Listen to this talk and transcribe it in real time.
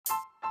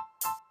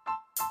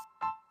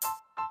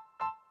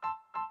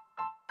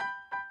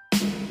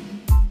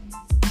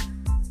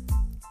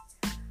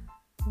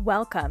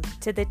Welcome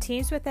to the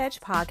Teams with Edge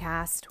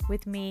podcast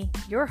with me,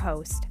 your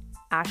host,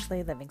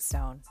 Ashley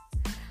Livingstone.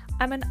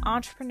 I'm an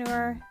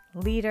entrepreneur,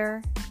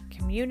 leader,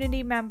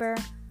 community member,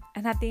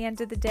 and at the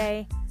end of the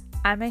day,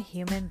 I'm a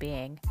human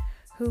being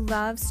who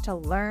loves to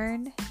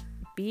learn,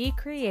 be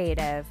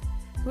creative,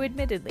 who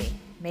admittedly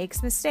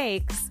makes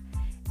mistakes,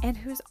 and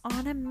who's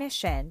on a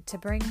mission to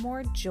bring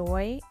more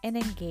joy and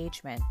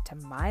engagement to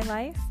my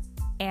life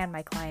and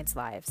my clients'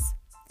 lives.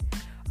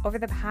 Over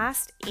the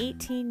past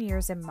 18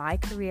 years in my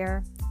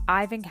career,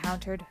 I've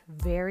encountered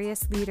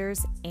various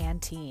leaders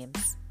and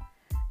teams.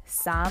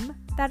 Some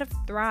that have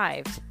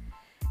thrived,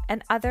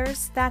 and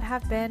others that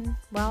have been,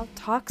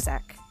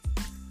 toxic.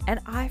 And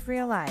I've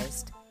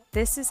realized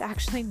this is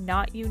actually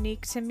not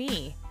unique to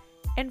me.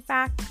 In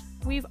fact,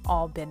 we've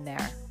all been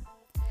there.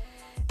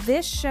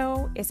 This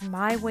show is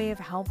my way of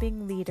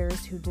helping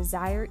leaders who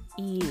desire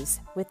ease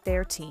with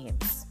their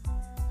teams,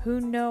 who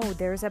know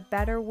there's a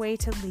better way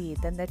to lead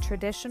than the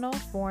traditional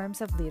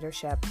forms of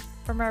leadership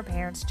from our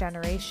parents'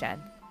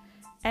 generation,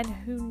 and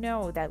who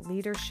know that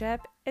leadership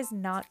is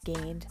not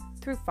gained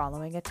through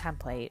following a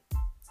template.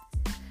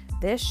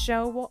 This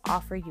show will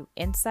offer you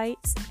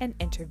insights and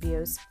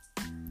interviews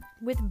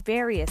with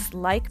various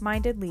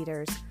like-minded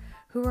leaders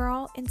who are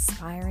all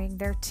inspiring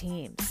their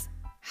teams,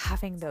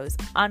 having those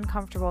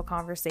uncomfortable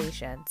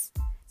conversations,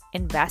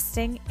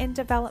 investing in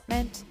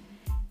development,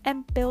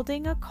 and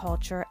building a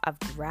culture of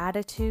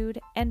gratitude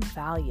and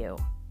value,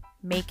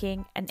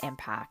 making an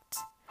impact.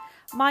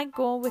 My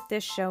goal with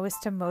this show is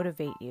to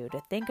motivate you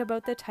to think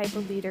about the type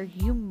of leader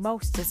you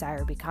most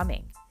desire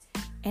becoming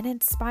and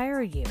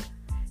inspire you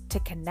to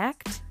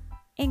connect,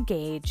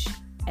 engage,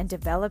 and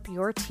develop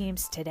your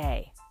teams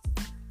today.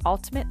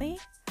 Ultimately,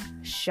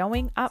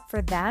 showing up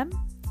for them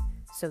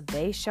so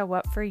they show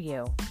up for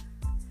you.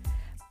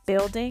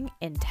 Building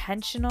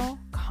intentional,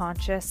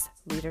 conscious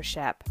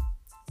leadership.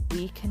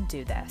 We can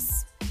do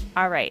this.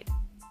 All right,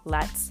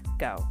 let's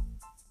go.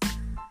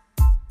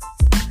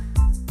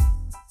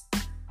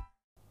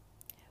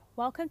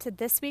 Welcome to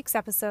this week's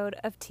episode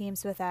of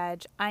Teams with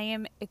Edge. I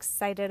am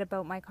excited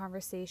about my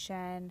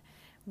conversation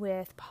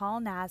with Paul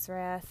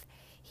Nazareth.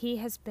 He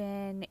has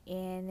been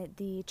in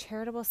the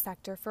charitable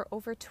sector for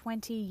over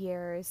 20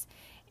 years,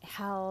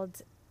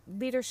 held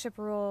leadership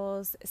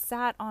roles,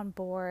 sat on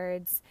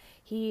boards.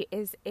 He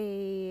is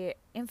an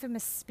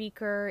infamous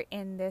speaker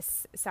in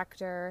this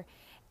sector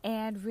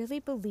and really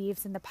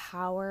believes in the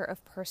power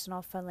of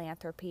personal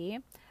philanthropy,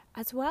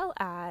 as well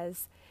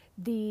as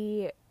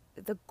the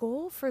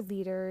goal for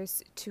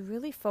leaders to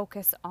really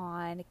focus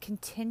on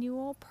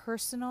continual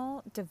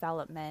personal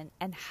development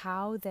and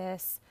how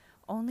this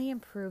only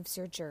improves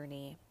your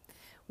journey.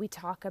 We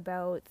talk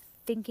about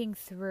thinking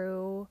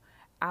through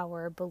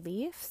our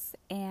beliefs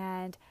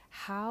and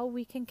how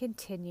we can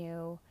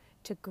continue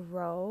to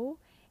grow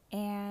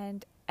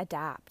and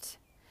adapt.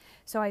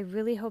 So I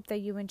really hope that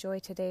you enjoy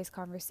today's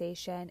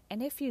conversation.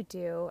 And if you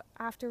do,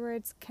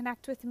 afterwards,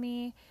 connect with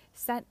me,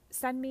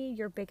 send me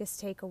your biggest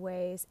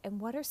takeaways, and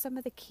what are some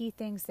of the key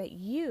things that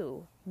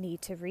you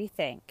need to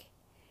rethink.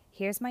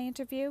 Here's my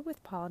interview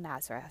with Paul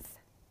Nazareth.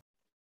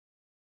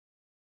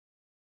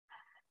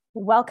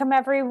 Welcome,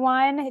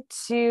 everyone,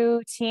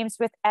 to Teams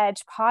with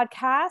Edge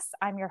podcast.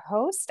 I'm your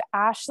host,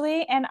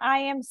 Ashley, and I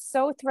am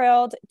so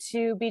thrilled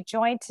to be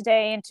joined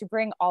today and to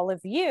bring all of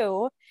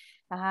you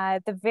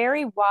the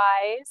very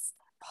wise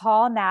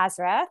Paul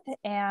Nazareth.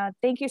 And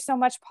thank you so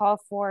much,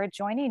 Paul, for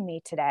joining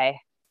me today.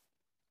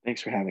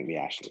 Thanks for having me,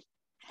 Ashley.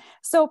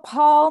 So,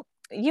 Paul,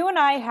 you and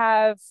I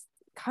have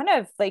kind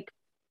of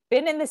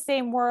been in the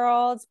same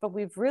world, but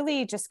we've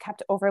really just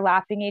kept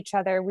overlapping each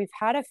other. We've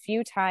had a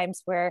few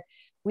times where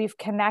we've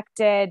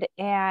connected,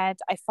 and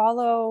I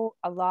follow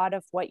a lot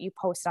of what you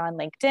post on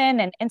LinkedIn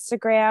and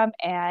Instagram,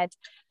 and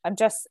I'm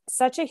just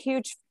such a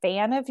huge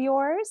fan of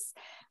yours.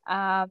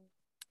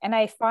 And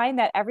I find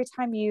that every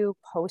time you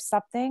post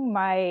something,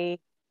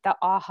 the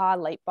aha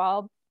light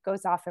bulb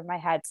goes off in my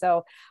head.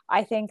 So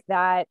I think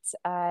that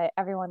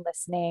everyone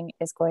listening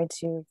is going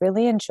to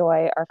really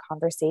enjoy our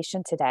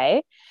conversation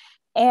today.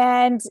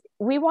 And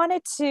we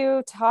wanted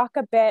to talk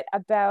a bit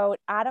about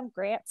Adam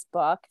Grant's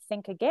book,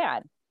 Think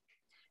Again.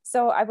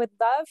 So I would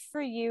love for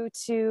you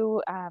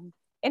to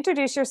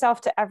introduce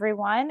yourself to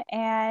everyone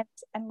and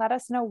let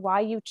us know why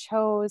you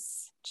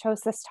chose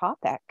this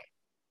topic.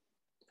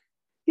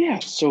 Yeah,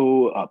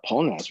 so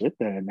Paul Nazareth,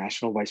 the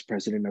National Vice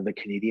President of the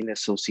Canadian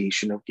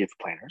Association of Gift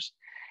Planners.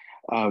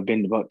 I've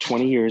been about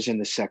 20 years in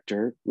the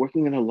sector,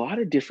 working in a lot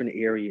of different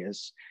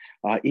areas,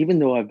 even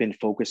though I've been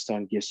focused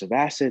on gifts of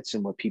assets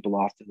and what people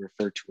often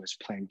refer to as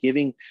planned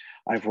giving.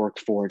 I've worked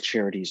for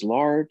charities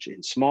large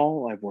and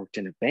small. I've worked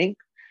in a bank.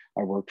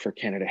 I worked for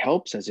Canada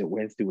Helps as it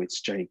went through its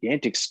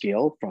gigantic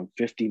scale from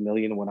 50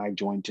 million when I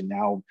joined to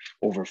now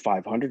over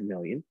 500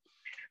 million.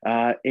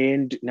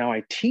 And now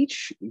I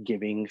teach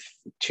giving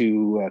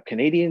to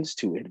Canadians,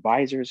 to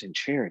advisors and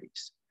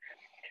charities.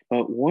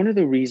 But one of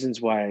the reasons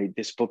why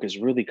this book is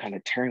really kind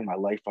of tearing my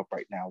life up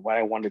right now, why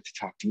I wanted to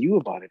talk to you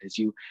about it,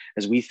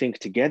 as we think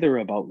together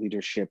about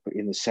leadership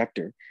in the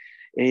sector,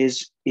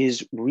 is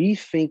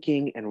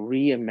rethinking and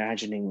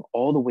reimagining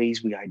all the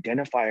ways we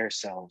identify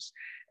ourselves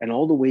and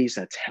all the ways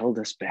that's held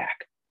us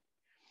back.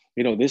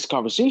 You know, this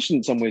conversation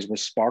in some ways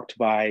was sparked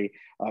by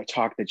a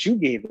talk that you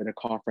gave at a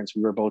conference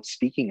we were both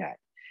speaking at.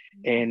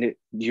 And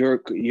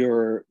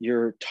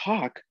your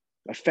talk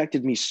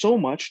affected me so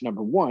much.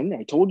 Number one,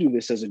 I told you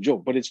this as a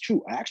joke, but it's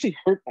true. I actually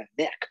hurt my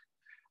neck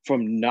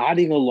from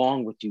nodding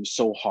along with you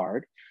so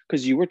hard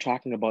because you were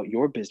talking about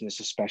your business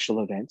of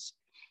special events.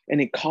 And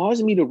it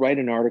caused me to write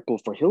an article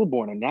for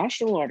Hillborn, a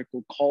national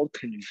article called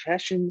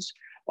Confessions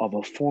of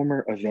a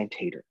Former Event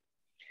Hater.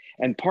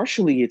 And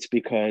partially it's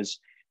because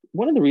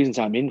one of the reasons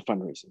I'm in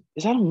fundraising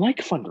is I don't like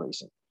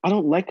fundraising. I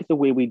don't like the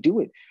way we do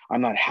it.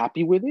 I'm not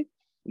happy with it.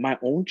 My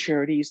own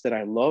charities that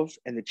I love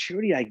and the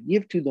charity I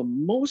give to the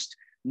most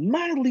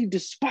mildly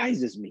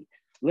despises me,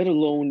 let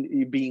alone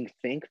being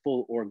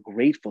thankful or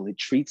grateful. It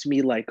treats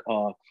me like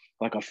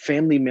a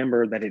family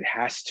member that it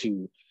has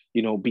to,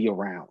 be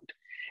around.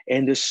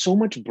 And there's so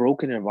much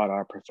broken about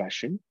our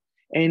profession.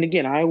 And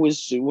again,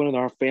 one of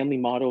our family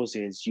mottos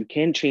is you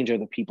can't change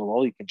other people.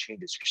 All you can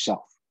change is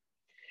yourself.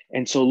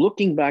 And so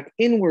looking back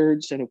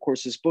inwards, and of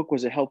course, this book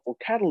was a helpful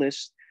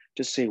catalyst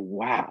to say,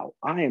 wow,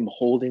 I am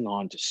holding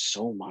on to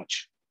so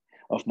much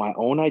of my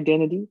own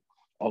identity,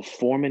 of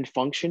form and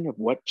function, of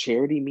what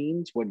charity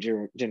means, what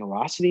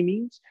generosity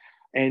means,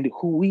 and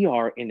who we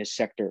are in a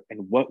sector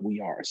and what we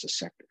are as a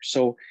sector.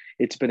 So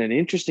it's been an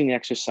interesting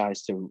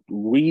exercise to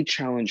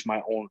re-challenge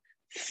my own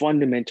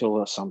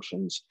fundamental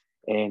assumptions.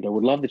 And I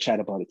would love to chat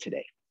about it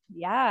today.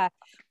 Yeah.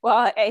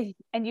 Well,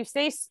 and you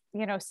say,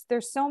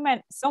 there's so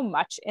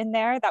much in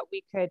there that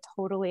we could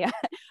totally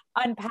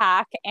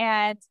unpack.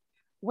 And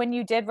when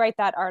you did write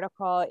that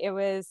article, it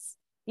was,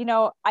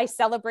 I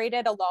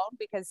celebrated alone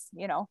because,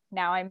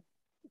 now I'm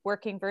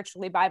working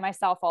virtually by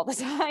myself all the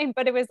time,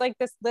 but it was like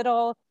this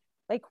little,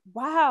 like,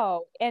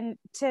 wow. And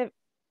to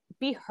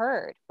be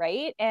heard,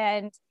 right?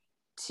 And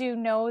to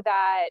know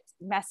that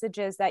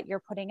messages that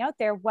you're putting out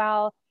there,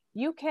 well,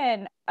 you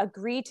can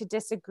agree to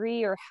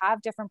disagree or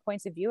have different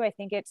points of view. I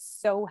think it's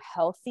so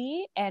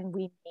healthy and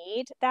we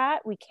need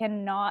that. We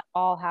cannot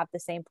all have the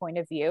same point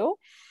of view.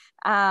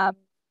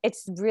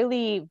 It's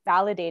really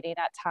validating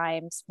at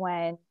times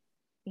when,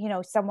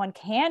 someone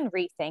can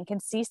rethink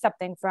and see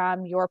something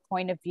from your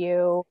point of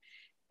view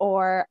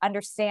or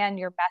understand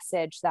your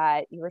message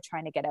that you were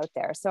trying to get out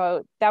there.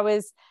 So that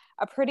was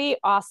a pretty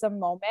awesome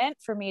moment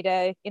for me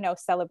to,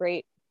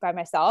 celebrate by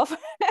myself.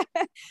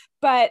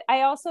 But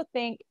I also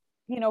think,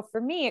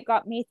 for me, it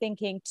got me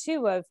thinking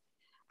too of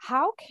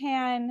how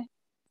can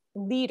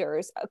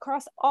leaders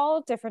across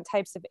all different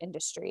types of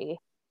industry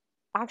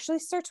actually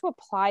start to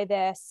apply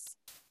this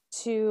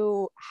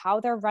to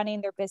how they're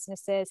running their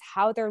businesses,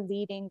 how they're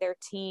leading their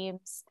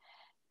teams,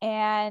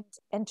 and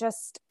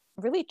just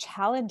really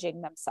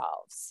challenging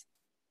themselves.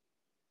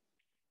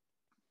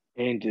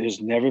 And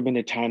there's never been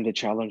a time to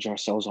challenge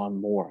ourselves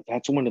on more.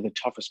 That's one of the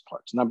toughest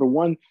parts. Number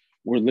one,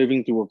 we're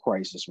living through a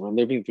crisis. We're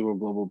living through a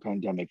global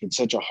pandemic. It's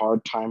such a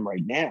hard time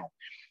right now.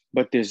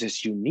 But there's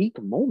this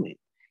unique moment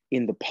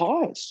in the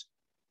pause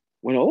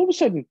when all of a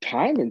sudden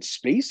time and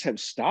space have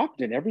stopped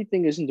and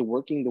everything isn't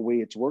working the way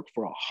it's worked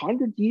for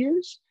 100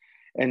 years.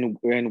 And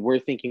we're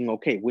thinking,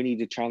 okay, we need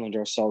to challenge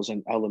ourselves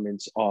on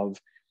elements of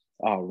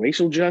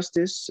racial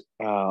justice,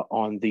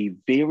 on the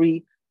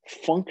very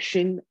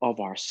function of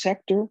our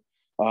sector,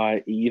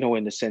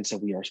 in the sense that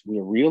we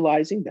are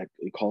realizing that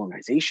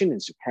colonization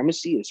and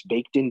supremacy is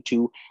baked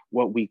into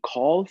what we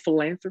call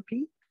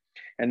philanthropy.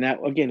 And that,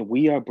 again,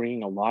 we are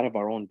bringing a lot of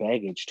our own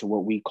baggage to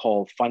what we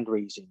call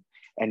fundraising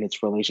and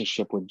its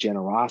relationship with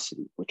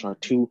generosity, which are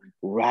two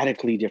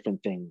radically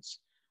different things,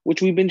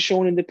 which we've been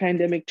shown in the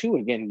pandemic too.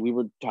 Again, we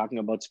were talking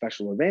about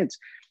special events.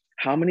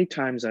 How many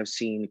times I've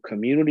seen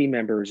community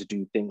members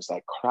do things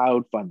like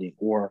crowdfunding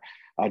or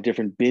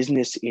different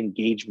business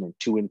engagement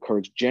to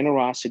encourage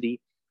generosity,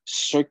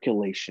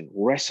 circulation,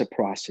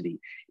 reciprocity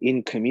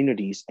in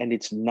communities. And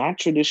it's not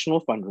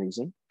traditional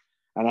fundraising.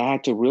 And I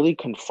had to really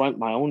confront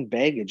my own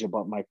baggage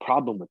about my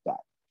problem with that.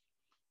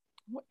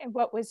 And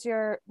what was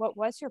your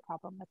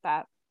problem with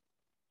that?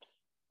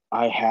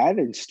 I had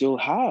and still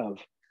have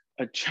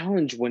a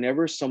challenge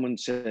whenever someone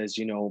says,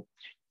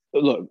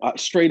 look,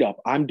 straight up,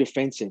 I'm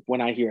defensive when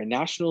I hear a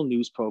national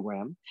news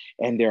program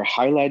and they're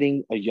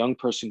highlighting a young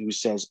person who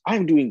says,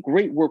 I'm doing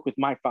great work with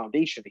my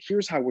foundation.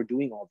 Here's how we're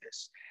doing all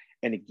this.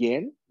 And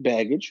again,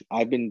 baggage.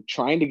 I've been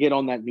trying to get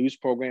on that news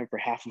program for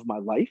half of my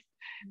life.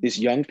 This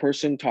young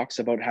person talks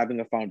about having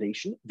a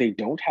foundation. They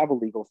don't have a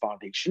legal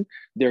foundation.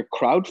 They're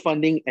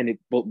crowdfunding, and it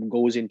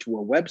goes into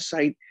a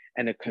website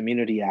and a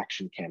community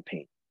action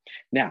campaign.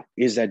 Now,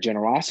 is that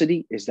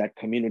generosity? Is that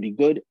community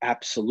good?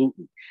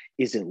 Absolutely.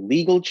 Is it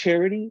legal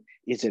charity?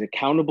 Is it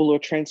accountable or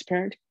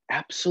transparent?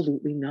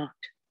 Absolutely not.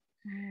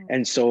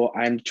 And so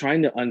I'm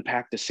trying to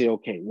unpack to say,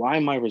 okay, why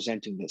am I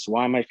resenting this?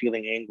 Why am I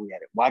feeling angry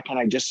at it? Why can't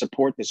I just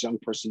support this young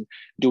person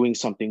doing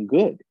something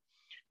good?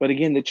 But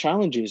again, the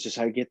challenge is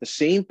I get the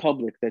same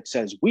public that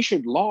says we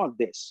should laud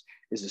this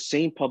is the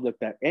same public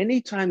that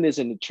anytime there's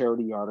a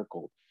charity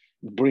article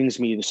brings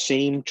me the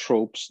same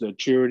tropes. The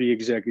charity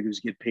executives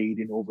get paid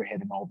in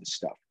overhead and all this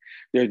stuff.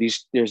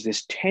 There's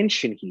this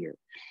tension here.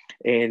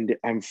 And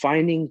I'm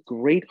finding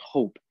great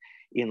hope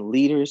in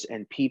leaders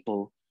and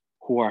people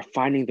who are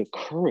finding the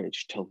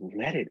courage to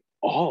let it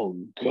all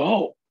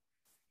go.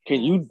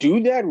 Can you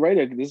do that,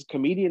 right? This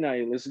comedian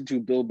I listened to,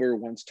 Bill Burr,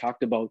 once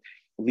talked about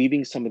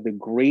leaving some of the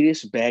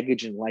greatest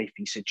baggage in life.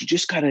 He said, you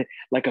just gotta,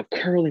 like a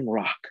curling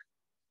rock,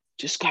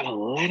 just gotta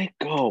let it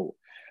go.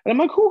 And I'm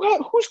like,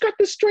 who's got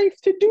the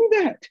strength to do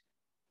that?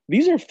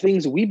 These are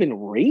things we've been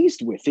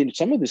raised with. And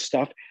some of this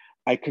stuff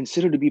I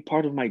consider to be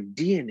part of my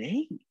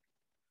DNA.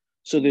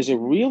 So there's a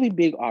really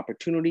big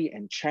opportunity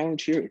and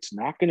challenge here. It's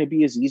not going to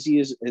be as easy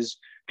as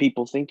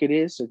people think it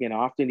is. Again,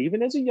 often,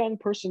 even as a young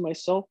person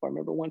myself, I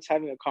remember once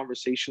having a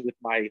conversation with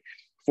my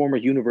former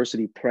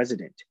university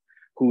president,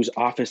 whose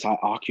office I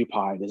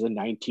occupied as a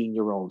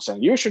 19-year-old,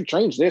 saying, you should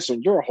change this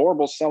and you're a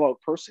horrible sellout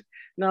person.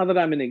 Now that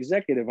I'm an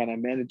executive and I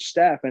manage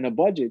staff and a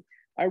budget,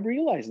 I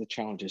realize the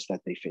challenges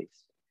that they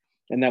face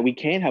and that we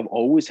can't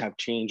always have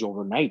change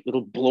overnight.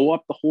 It'll blow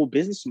up the whole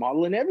business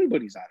model and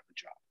everybody's out of a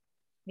job.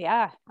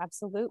 Yeah,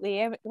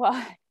 absolutely.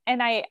 Well,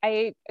 and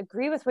I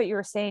agree with what you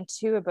were saying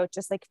too, about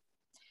just like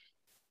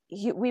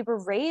we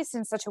were raised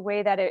in such a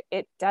way that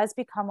it does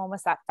become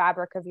almost that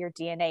fabric of your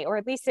DNA, or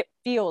at least it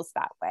feels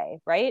that way,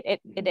 right?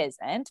 It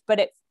isn't, but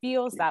it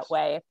feels that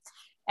way.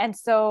 And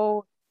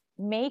so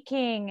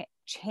making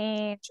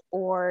change,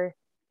 or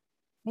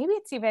maybe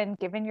it's even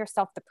giving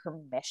yourself the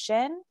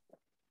permission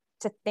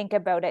to think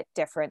about it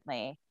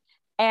differently,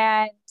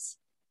 and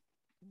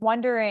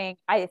wondering,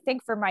 I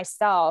think for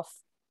myself,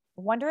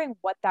 wondering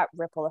what that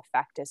ripple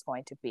effect is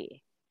going to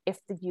be if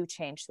you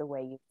change the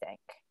way you think,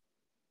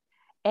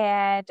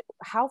 and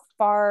how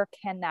far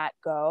can that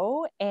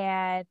go,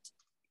 and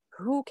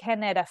who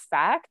can it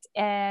affect.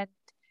 And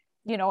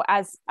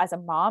as a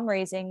mom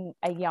raising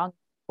a young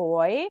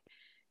boy,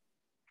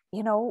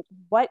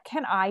 what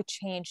can I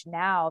change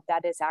now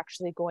that is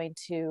actually going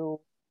to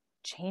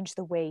change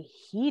the way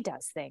he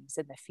does things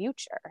in the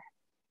future?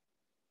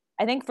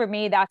 I think for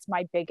me, that's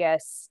my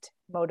biggest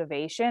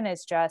motivation,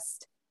 is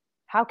just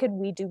how can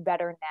we do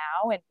better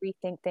now and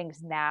rethink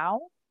things now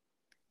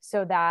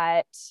so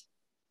that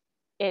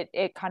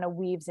it kind of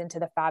weaves into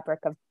the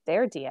fabric of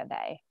their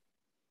DNA.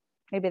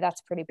 Maybe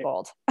that's pretty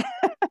bold.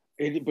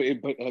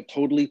 But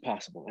totally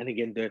possible. And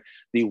again,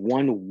 the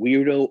one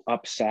weirdo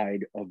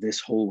upside of this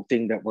whole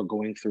thing that we're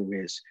going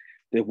through is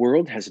the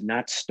world has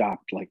not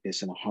stopped like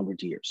this in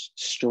 100 years,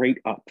 straight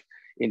up.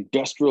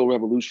 Industrial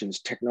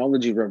revolutions,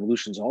 technology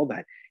revolutions, all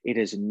that.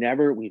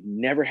 We've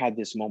never had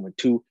this moment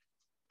to,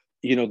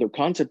 the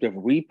concept of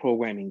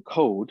reprogramming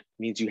code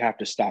means you have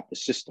to stop the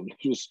system. This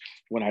was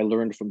when I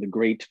learned from the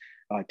great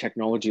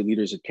technology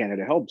leaders at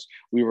Canada Helps.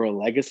 We were a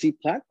legacy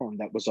platform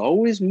that was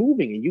always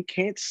moving, and you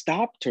can't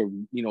stop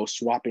to,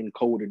 swap in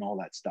code and all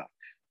that stuff.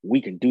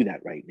 We can do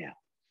that right now.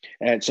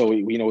 And so,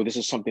 this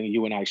is something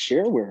you and I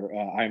share, where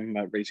I'm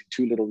raising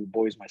two little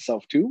boys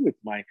myself too with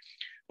my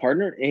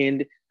partner.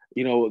 And,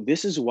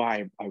 this is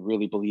why I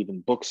really believe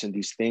in books and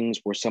these things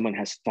where someone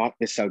has thought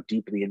this out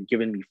deeply and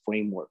given me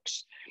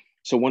frameworks.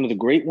 So one of the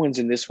great ones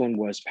in this one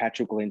was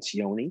Patrick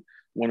Lencioni,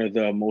 one of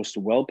the most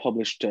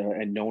well-published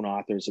and known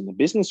authors in the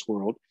business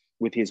world,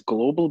 with his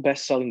global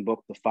best-selling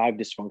book, The 5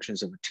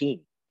 Dysfunctions of a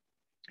Team.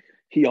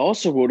 He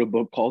also wrote a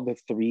book called The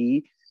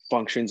 3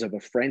 Functions of a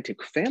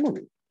Frantic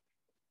Family.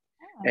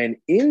 And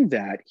in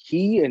that,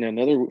 he and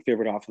another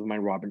favorite author of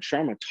mine, Robin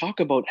Sharma, talk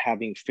about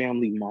having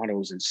family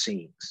mottos and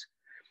sayings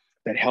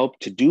that help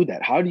to do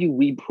that. How do you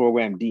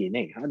reprogram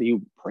DNA? How do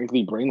you,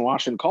 frankly,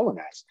 brainwash and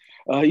colonize?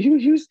 You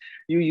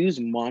use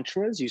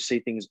mantras. You say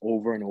things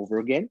over and over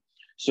again.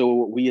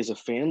 So we as a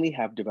family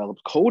have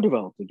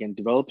co-developed again,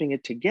 developing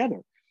it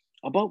together,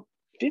 about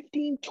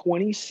 15,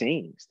 20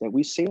 sayings that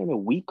we say on a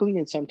weekly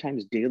and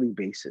sometimes daily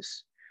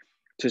basis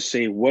to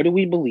say, what do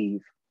we believe?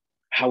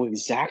 How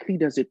exactly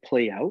does it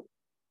play out?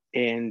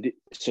 And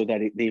so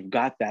that they've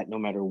got that no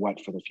matter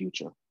what for the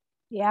future.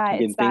 Yeah,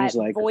 again, it's that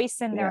like, voice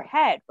in their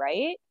head,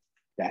 right?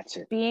 That's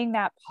it. Being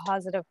that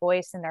positive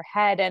voice in their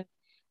head. And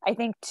I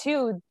think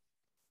too,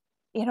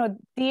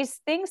 these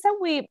things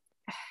that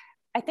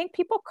I think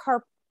people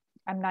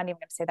I'm not even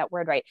going to say that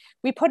word right.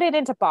 We put it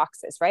into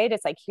boxes, right?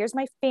 It's like, here's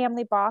my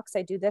family box.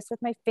 I do this with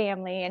my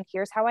family, and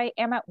here's how I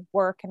am at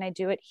work, and I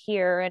do it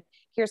here, and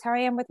here's how I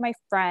am with my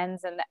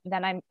friends, and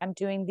then I'm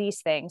doing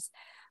these things.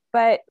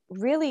 But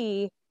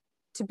really,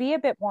 to be a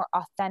bit more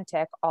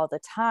authentic all the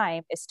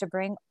time is to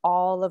bring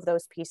all of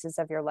those pieces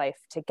of your life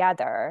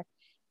together,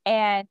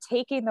 and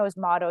taking those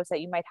mottos that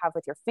you might have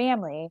with your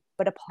family,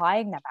 but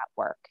applying them at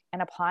work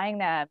and applying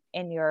them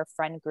in your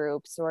friend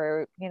groups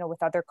or,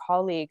 with other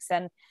colleagues.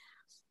 And,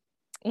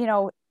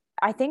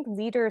 I think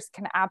leaders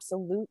can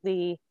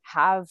absolutely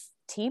have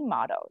team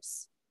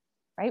mottos,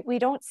 right? We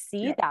don't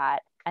see that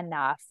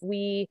enough.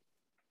 We,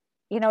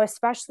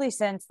 especially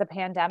since the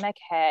pandemic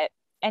hit,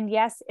 and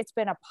yes, it's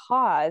been a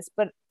pause,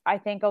 but I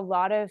think a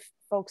lot of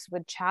folks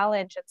would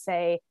challenge and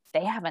say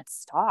they haven't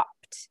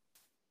stopped.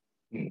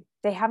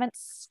 They haven't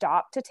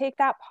stopped to take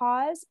that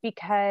pause,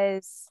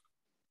 because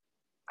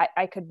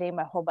I could name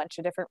a whole bunch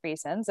of different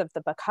reasons of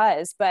the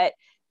because, but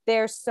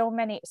there's so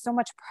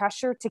much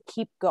pressure to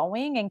keep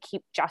going and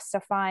keep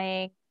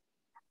justifying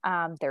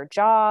their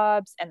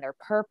jobs and their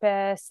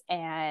purpose.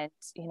 And,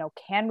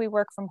 can we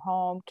work from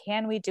home?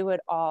 Can we do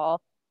it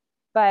all?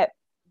 But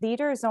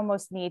leaders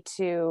almost need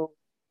to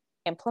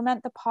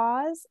implement the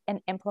pause and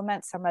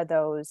implement some of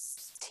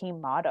those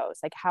team mottos.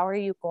 Like, how are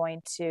you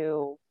going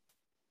to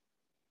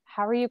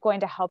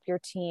help your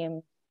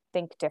team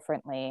think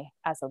differently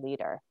as a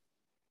leader?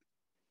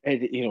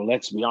 And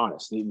let's be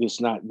honest, it's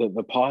not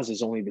the pause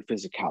is only the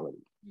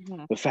physicality.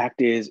 Mm-hmm. The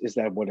fact is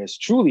that what has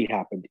truly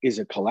happened is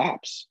a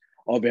collapse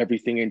of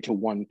everything into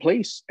one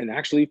place, and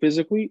actually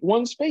physically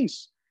one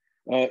space.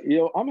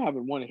 I'm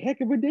having one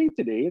heck of a day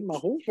today, and my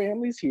whole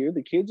family's here.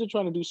 The kids are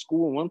trying to do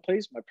school in one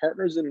place. My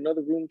partner's in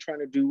another room trying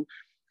to do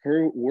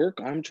her work.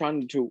 I'm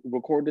trying to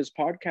record this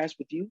podcast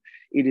with you.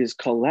 It is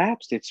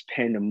collapsed. It's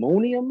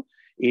pandemonium.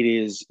 It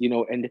is,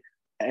 and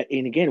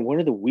again, one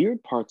of the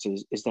weird parts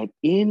is that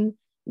in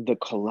the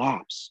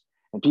collapse,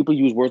 and people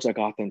use words like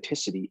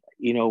authenticity,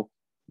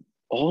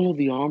 all of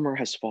the armor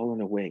has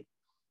fallen away.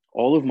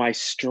 All of my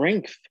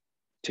strength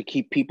to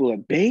keep people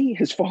at bay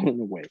has fallen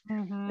away.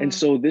 Mm-hmm. And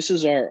so this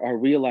is our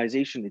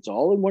realization. It's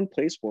all in one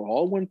place. We're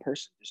all one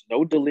person. There's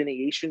no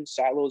delineation,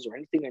 silos, or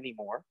anything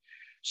anymore.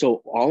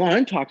 So all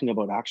I'm talking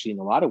about actually in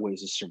a lot of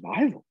ways is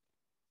survival.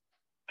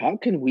 How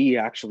can we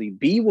actually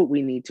be what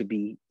we need to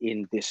be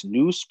in this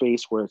new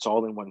space where it's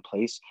all in one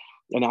place?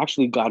 And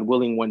actually, God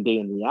willing, one day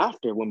in the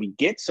after, when we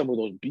get some of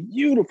those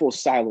beautiful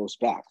silos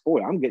back,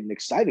 boy, I'm getting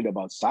excited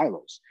about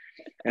silos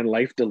and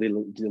life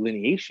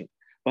delineation.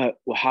 But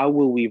how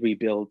will we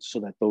rebuild so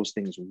that those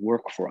things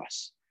work for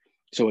us?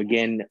 So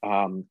again,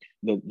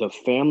 the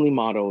family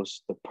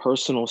mottos, the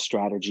personal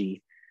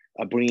strategy,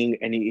 bringing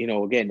any,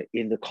 again,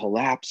 in the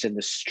collapse and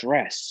the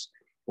stress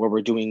where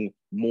we're doing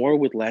more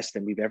with less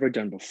than we've ever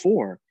done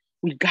before,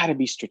 we've got to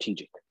be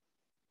strategic,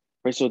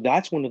 right? So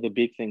that's one of the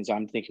big things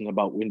I'm thinking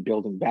about when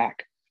building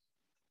back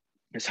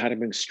is how to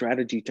bring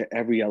strategy to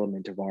every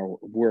element of our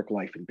work,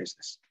 life, and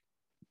business.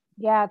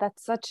 Yeah,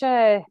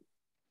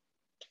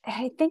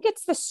 I think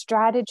it's the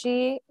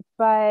strategy,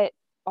 but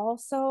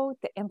also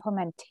the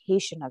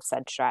implementation of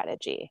said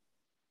strategy.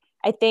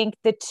 I think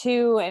the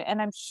two,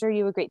 and I'm sure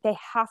you agree, they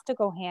have to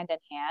go hand in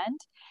hand.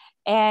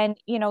 And,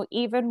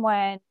 even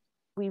when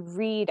we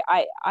read,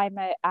 I'm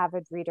an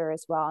avid reader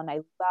as well. And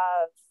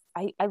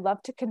I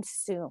love to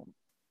consume,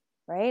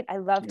 right? I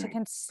love to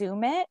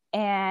consume it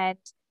and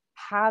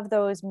have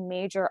those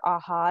major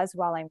ahas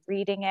while I'm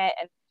reading it.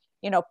 And,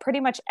 pretty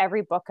much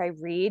every book I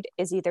read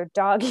is either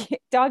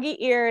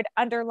doggy-eared,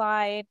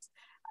 underlined.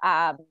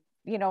 I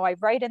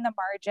write in the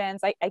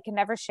margins. I can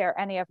never share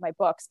any of my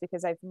books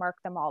because I've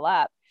marked them all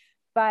up.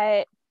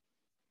 But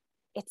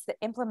it's the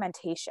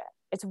implementation.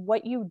 It's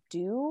what you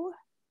do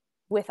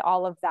with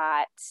all of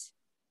that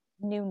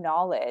new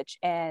knowledge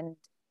and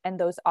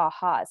those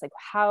ahas. Like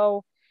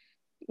how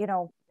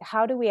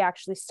do we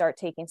actually start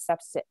taking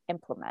steps to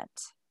implement?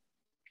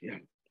 Yeah.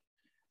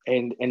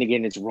 And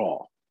again, it's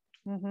raw.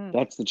 Mm-hmm.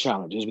 That's the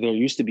challenge. Is there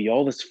used to be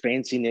all this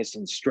fanciness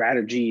and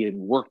strategy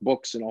and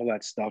workbooks and all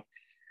that stuff.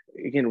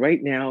 Again,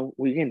 right now,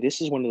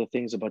 this is one of the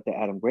things about the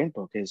Adam Grant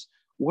book is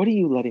what are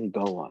you letting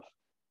go of?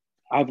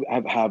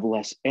 I've had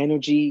less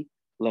energy,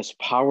 less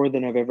power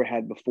than I've ever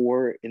had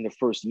before. In the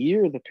first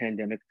year of the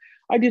pandemic,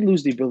 I did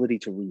lose the ability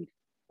to read.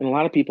 And a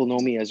lot of people know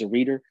me as a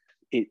reader.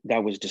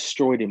 That was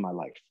destroyed in my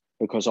life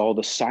because all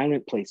the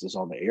silent places,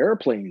 all the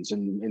airplanes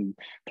and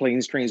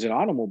planes, trains, and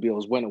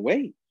automobiles went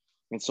away.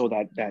 And so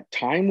that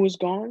time was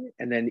gone.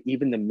 And then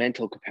even the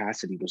mental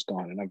capacity was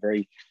gone. And I'm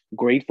very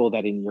grateful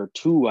that in year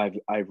 2,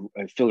 I've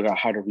figured out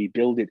how to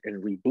rebuild it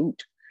and reboot.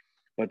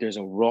 But there's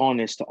a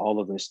rawness to all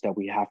of this that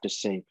we have to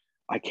say,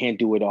 I can't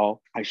do it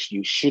all.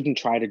 You shouldn't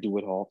try to do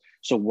it all.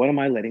 So what am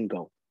I letting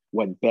go?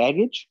 What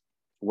baggage,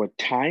 what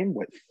time,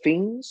 what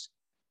things?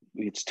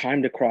 It's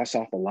time to cross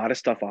off a lot of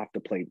stuff off the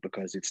plate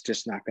because it's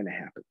just not going to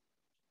happen.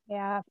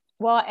 Yeah.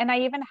 Well, and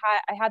I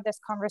had this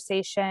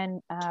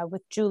conversation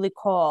with Julie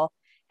Cole,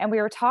 and we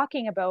were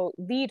talking about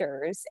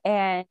leaders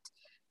and,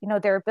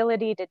 their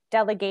ability to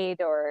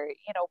delegate or,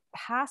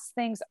 pass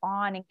things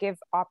on and give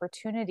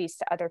opportunities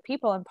to other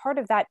people. And part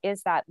of that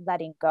is that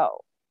letting go,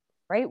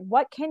 right?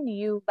 What can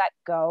you let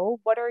go?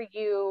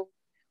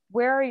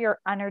 Where are your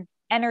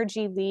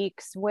energy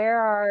leaks? Where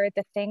are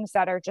the things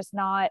that are just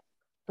not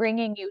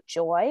bringing you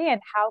joy?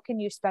 And how can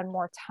you spend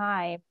more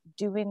time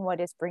doing what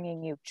is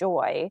bringing you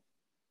joy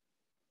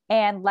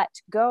and let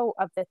go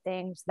of the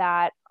things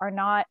that are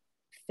not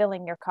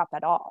filling your cup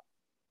at all?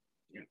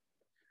 Yeah.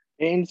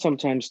 And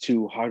sometimes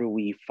too, how do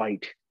we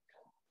fight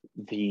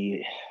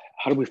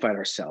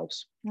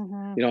ourselves?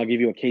 Mm-hmm. I'll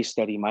give you a case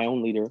study. My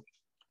own leader,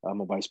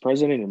 I'm a vice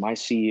president, and my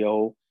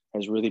CEO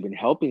has really been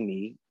helping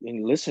me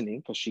in listening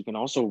because she can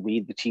also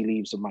read the tea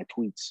leaves of my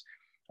tweets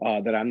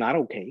that I'm not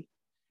okay.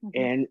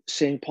 Mm-hmm. And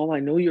saying, Paul, I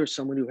know you're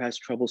someone who has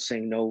trouble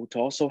saying no to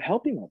also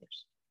helping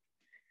others.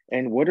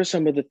 And what are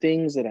some of the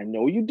things that I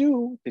know you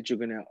do that you're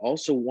going to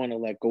also want to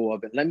let go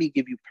of? And let me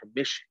give you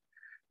permission.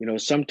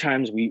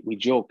 Sometimes we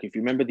joke, if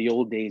you remember the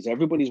old days,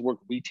 everybody's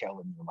worked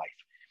retail in your life.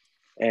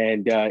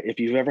 And if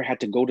you've ever had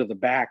to go to the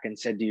back and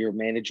said to your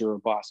manager or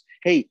boss,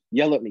 hey,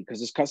 yell at me because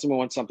this customer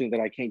wants something that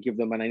I can't give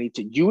them and I need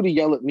you to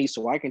yell at me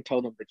so I can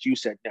tell them that you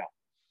said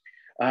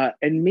no.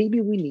 And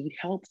maybe we need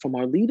help from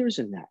our leaders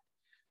in that,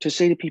 to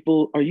say to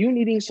people, are you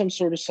needing some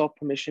sort of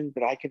self-permission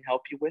that I can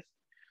help you with?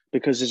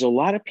 Because there's a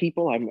lot of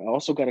people. I've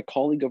also got a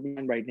colleague of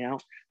mine right now.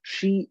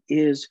 She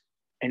is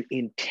an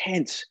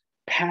intense,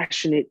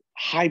 passionate,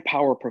 high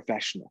power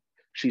professional.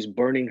 She's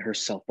burning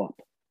herself up.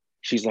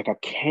 She's like a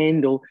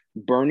candle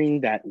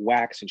burning that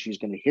wax, and she's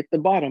going to hit the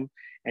bottom.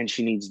 And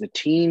she needs the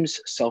team's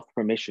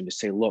self-permission to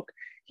say, look,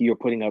 you're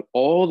putting out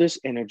all this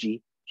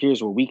energy.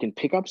 Here's where we can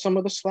pick up some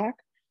of the slack.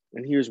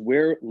 And here's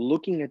where,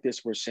 looking at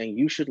this, we're saying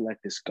you should let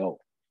this go.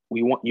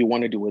 You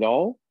want to do it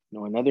all.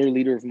 Another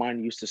leader of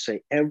mine used to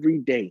say every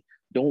day,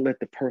 don't let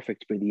the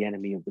perfect be the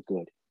enemy of the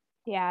good.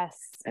 Yes.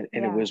 And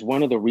it was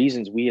one of the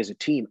reasons we as a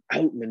team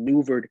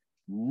outmaneuvered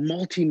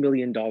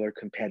multi-million-dollar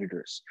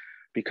competitors,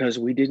 because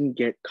we didn't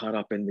get caught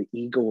up in the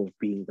ego of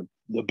being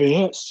the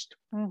best.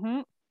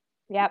 Mm-hmm.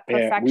 Yeah.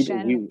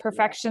 Perfection.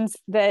 Perfection's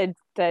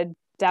the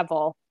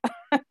devil.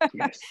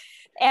 Yes.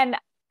 And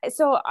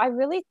so I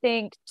really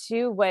think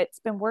too, what's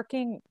been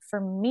working for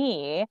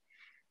me,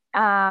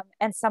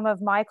 and some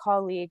of my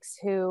colleagues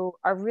who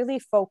are really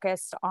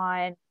focused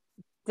on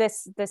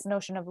this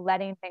notion of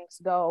letting things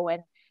go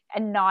and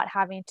not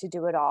having to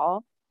do it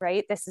all,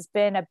 right? This has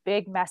been a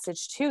big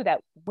message too,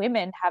 that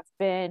women have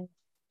been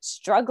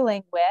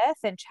struggling with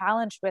and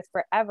challenged with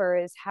forever,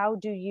 is how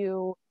do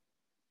you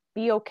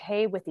be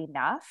okay with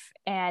enough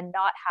and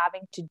not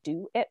having to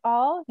do it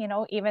all,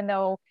 even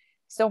though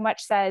so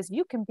much says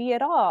you can be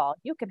it all,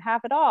 you can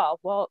have it all.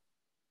 Well,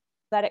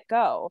 let it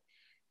go.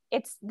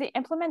 It's the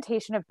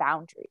implementation of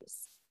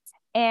boundaries.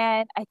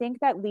 And I think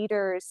that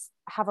leaders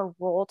have a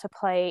role to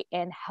play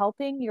in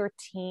helping your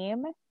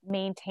team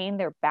maintain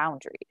their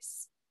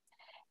boundaries.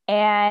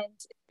 And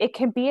it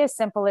can be as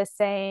simple as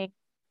saying,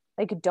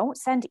 like, don't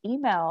send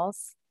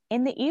emails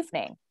in the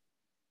evening.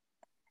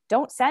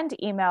 Don't send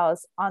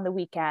emails on the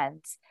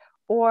weekends,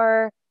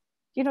 or,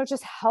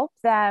 just help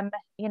them,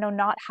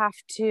 not have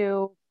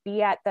to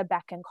be at the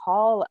beck and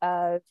call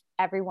of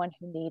everyone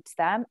who needs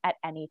them at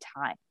any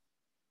time.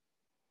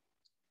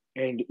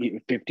 And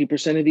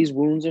 50% of these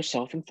wounds are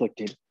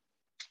self-inflicted.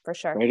 For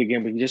sure. Right.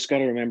 Again, but you just got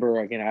to remember,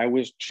 again, I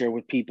always share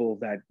with people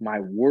that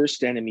my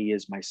worst enemy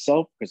is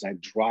myself, because I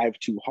drive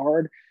too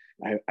hard.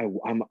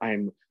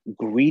 I'm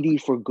greedy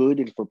for good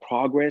and for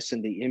progress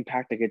and the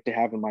impact I get to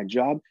have in my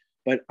job,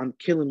 but I'm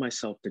killing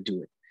myself to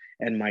do it.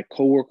 And my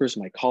coworkers,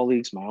 my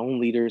colleagues, my own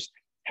leaders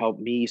help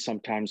me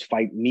sometimes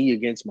fight me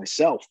against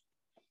myself.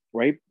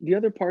 Right. The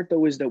other part,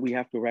 though, is that we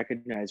have to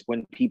recognize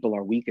when people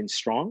are weak and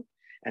strong,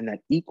 and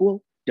that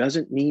equal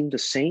doesn't mean the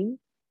same.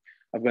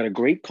 I've got a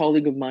great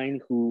colleague of mine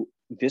who,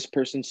 this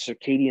person's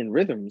circadian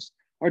rhythms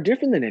are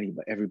different than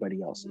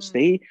everybody else's. Mm.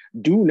 They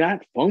do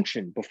not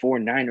function before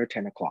 9 or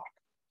 10 o'clock.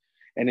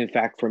 And in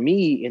fact, for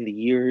me, in the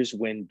years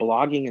when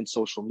blogging and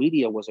social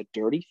media was a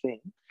dirty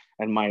thing,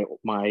 and my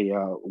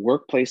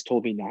workplace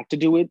told me not to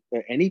do it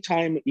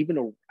anytime, even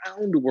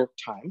around work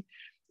time,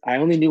 I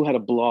only knew how to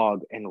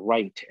blog and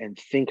write and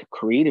think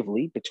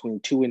creatively between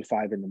 2 and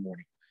 5 in the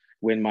morning,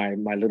 when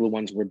my little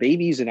ones were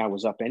babies and I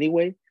was up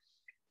anyway.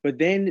 But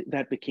then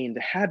that became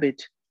the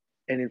habit.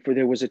 And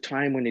there was a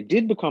time when it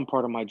did become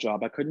part of my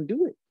job, I couldn't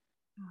do it.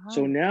 Uh-huh.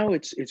 So now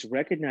it's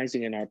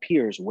recognizing in our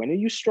peers, when are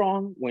you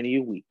strong? When are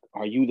you weak?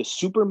 Are you the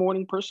super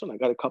morning person? I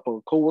got a couple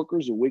of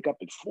coworkers who wake up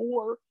at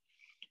 4.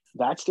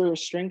 That's their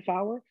strength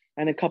hour.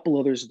 And a couple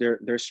others,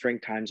 their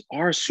strength times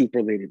are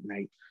super late at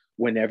night,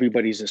 when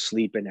everybody's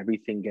asleep and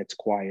everything gets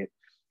quiet.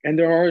 And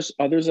there are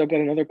others. I've got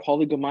another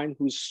colleague of mine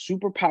whose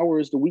superpower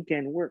is the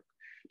weekend work.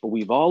 But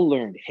we've all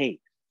learned, hey,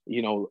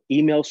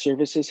 email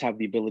services have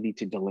the ability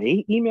to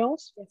delay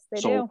emails. Yes,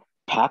 they do.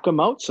 Pack them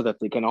out so that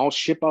they can all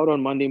ship out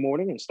on Monday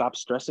morning and stop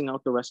stressing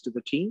out the rest of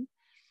the team.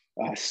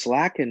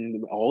 Slack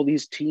and all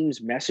these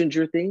Teams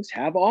messenger things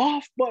have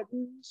off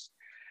buttons.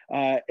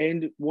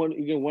 And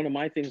one of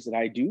my things that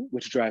I do,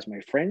 which drives my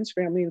friends,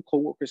 family, and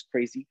coworkers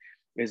crazy,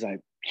 is I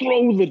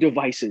throw the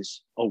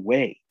devices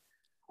away.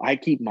 I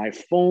keep my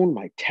phone,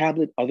 my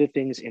tablet, other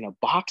things in a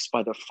box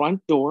by the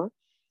front door,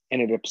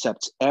 and it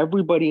upsets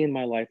everybody in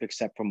my life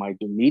except for my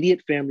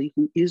immediate family,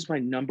 who is my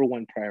number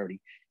one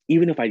priority.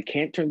 Even if I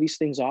can't turn these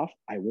things off,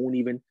 I won't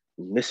even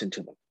listen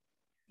to them.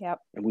 Yep.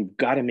 And we've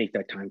got to make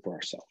that time for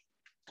ourselves.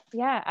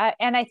 Yeah.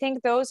 And I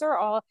think those are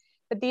all,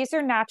 but these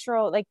are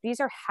natural, like these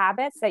are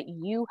habits that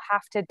you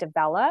have to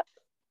develop.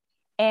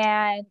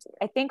 And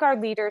I think our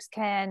leaders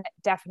can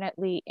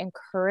definitely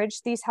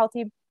encourage these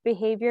healthy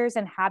behaviors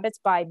and habits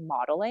by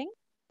modeling,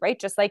 right?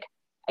 Just like,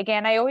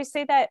 again, I always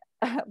say that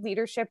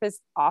leadership is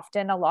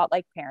often a lot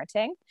like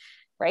parenting,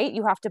 right?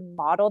 You have to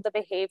model the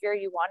behavior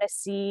you want to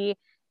see,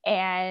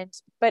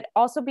 but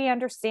also be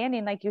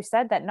understanding, like you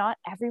said, that not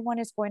everyone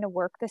is going to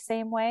work the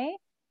same way,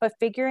 but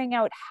figuring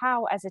out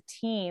how as a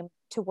team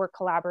to work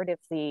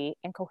collaboratively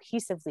and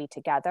cohesively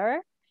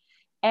together.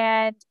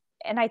 And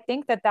and I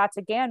think that that's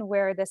again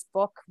where this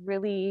book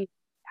really,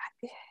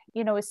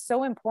 is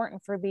so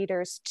important for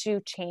leaders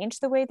to change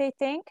the way they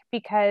think,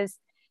 because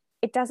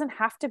it doesn't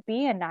have to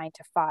be a 9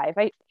 to 5.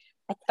 I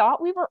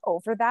thought we were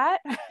over that.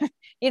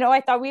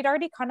 I thought we'd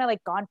already kind of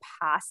like gone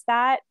past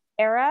that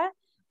era,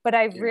 but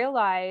I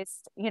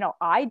realized,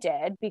 I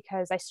did,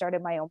 because I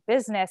started my own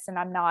business and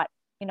I'm not,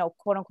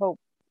 quote unquote,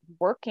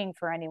 working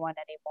for anyone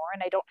anymore.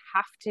 And I don't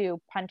have to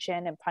punch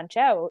in and punch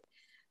out.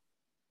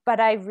 But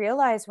I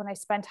realized when I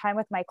spend time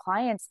with my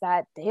clients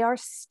that they are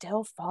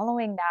still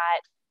following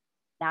that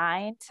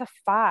 9 to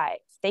 5.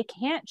 They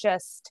can't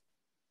just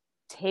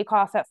take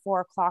off at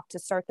 4 o'clock to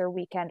start their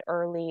weekend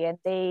early, and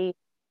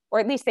or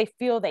at least they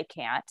feel they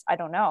can't. I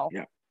don't know.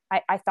 Yeah.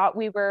 I thought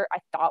we were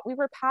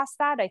past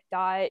that. I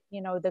thought,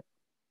 the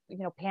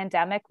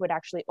pandemic would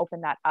actually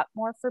open that up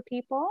more for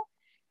people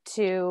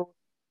to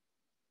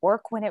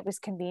work when it was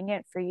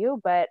convenient for you.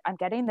 But I'm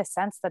getting the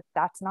sense that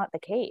that's not the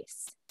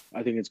case.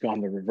 I think it's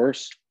gone the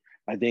reverse.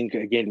 I think,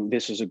 again,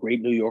 this is a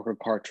great New Yorker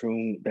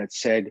cartoon that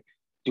said,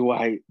 do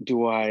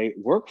I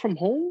work from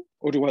home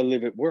or do I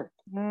live at work?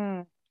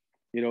 And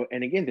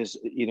again, this,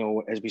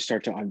 as we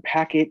start to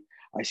unpack it,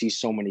 I see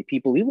so many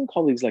people, even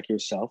colleagues like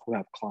yourself who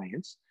have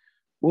clients.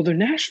 Well, they're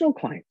national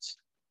clients.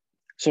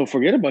 So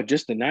forget about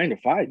just the 9 to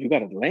 5. You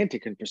got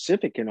Atlantic and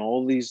Pacific and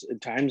all these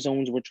time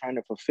zones we're trying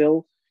to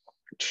fulfill.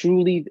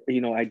 Truly,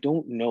 I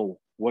don't know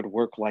what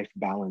work-life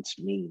balance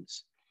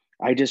means.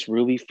 I just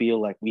really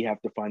feel like we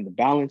have to find the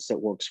balance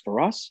that works for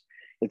us.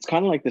 It's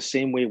kind of like the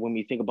same way when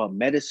we think about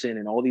medicine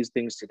and all these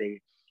things today,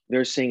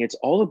 they're saying it's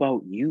all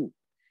about you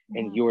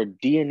and your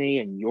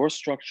DNA and your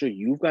structure.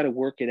 You've got to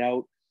work it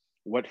out,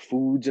 what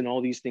foods and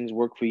all these things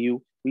work for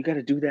you. We got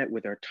to do that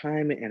with our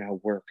time and our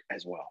work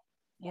as well.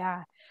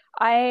 Yeah.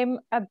 I'm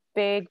a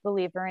big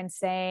believer in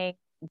saying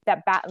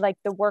that like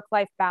the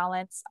work-life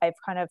balance, I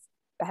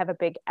have a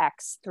big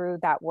X through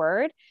that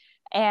word.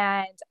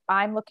 And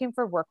I'm looking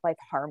for work-life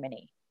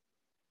harmony,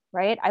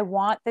 right? I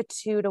want the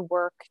two to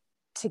work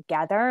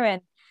together.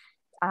 And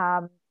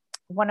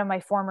one of my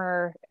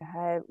former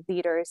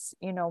leaders,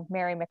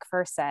 Mary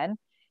McPherson,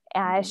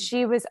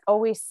 she was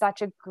always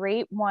such a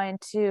great one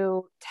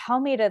to tell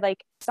me to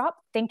like stop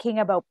thinking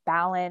about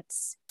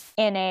balance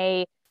in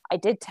I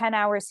did 10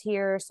 hours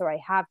here, so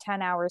I have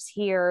 10 hours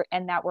here,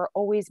 and that we're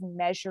always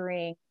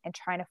measuring and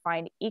trying to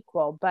find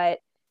equal. But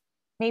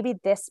maybe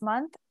this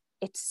month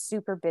it's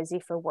super busy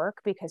for work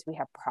because we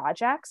have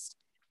projects,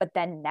 but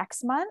then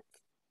next month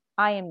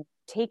I am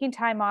taking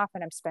time off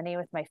and I'm spending it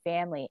with my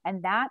family.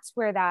 And that's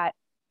where that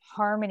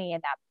harmony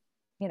and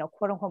that,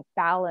 quote unquote,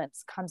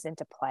 balance comes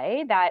into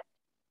play, that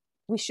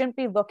we shouldn't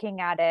be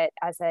looking at it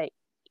as a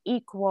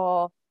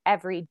equal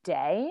every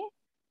day,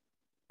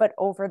 but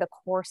over the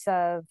course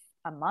of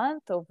a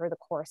month, over the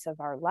course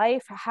of our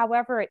life,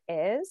 however it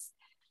is,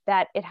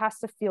 that it has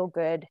to feel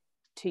good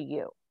to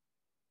you.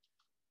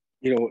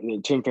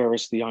 Tim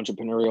Ferriss, the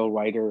entrepreneurial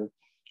writer,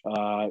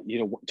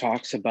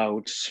 talks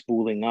about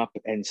spooling up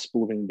and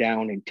spooling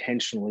down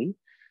intentionally,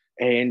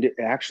 and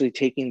actually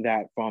taking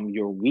that from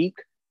your week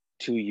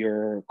to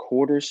your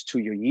quarters to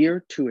your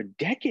year to a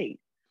decade,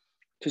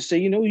 to say,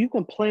 you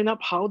can plan up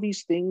how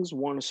these things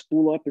want to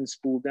spool up and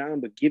spool down,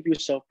 but give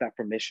yourself that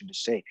permission to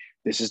say,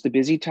 this is the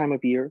busy time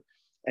of year,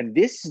 and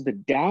this is the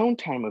down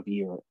time of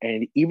year.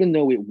 And even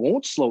though it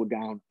won't slow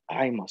down,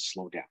 I must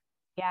slow down.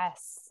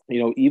 Yes.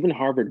 Even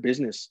Harvard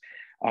Business,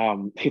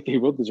 they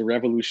wrote this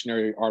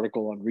revolutionary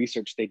article on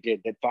research they did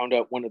that found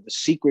out one of the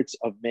secrets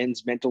of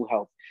men's mental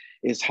health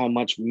is how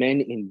much men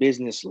in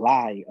business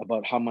lie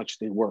about how much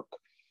they work.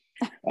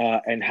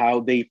 And how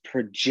they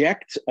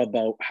project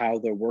about how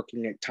they're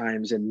working at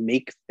times and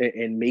make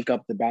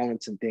up the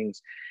balance and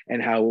things,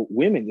 and how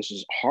women, this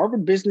is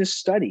Harvard Business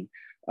study,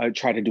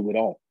 try to do it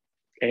all.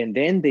 And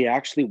then they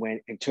actually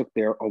went and took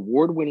their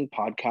award-winning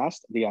podcast,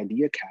 the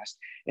Idea Cast,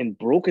 and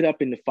broke it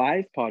up into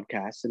 5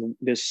 podcasts. And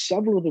there's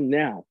several of them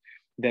now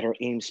that are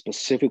aimed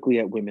specifically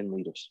at women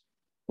leaders.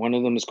 One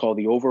of them is called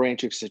The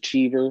Overanxious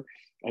Achiever,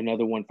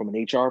 another one from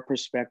an HR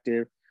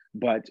perspective,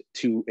 but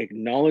to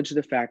acknowledge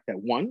the fact that,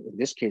 one, in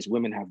this case,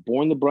 women have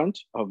borne the brunt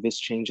of this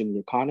change in the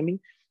economy.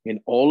 In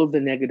all of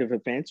the negative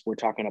events, we're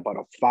talking about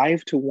a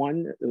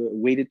 5-to-1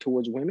 weighted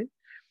towards women.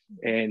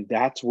 And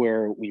that's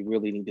where we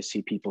really need to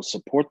see people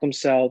support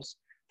themselves,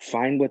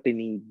 find what they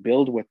need,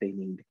 build what they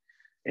need.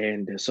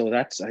 And so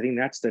I think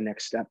that's the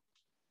next step.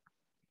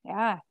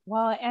 Yeah.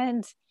 Well,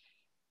 and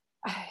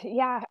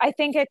I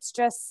think it's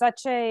just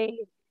such an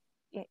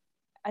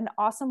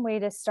awesome way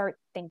to start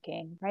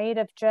thinking, right?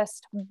 Of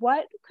just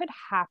what could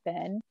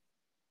happen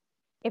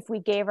if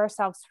we gave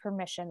ourselves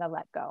permission to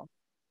let go?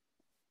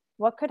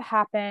 What could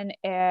happen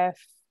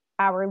if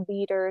our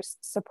leaders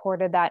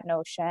supported that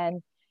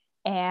notion?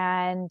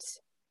 And,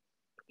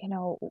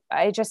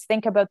 I just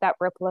think about that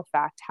ripple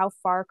effect. How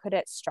far could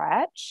it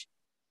stretch?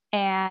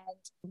 And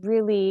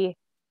really,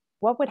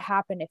 what would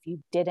happen if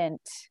you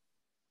didn't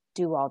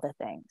do all the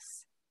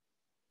things?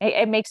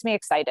 It makes me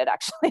excited,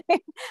 actually.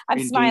 I'm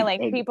Indeed.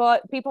 Smiling.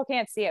 People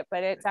can't see it,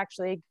 but it's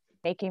actually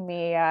making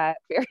me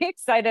very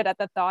excited at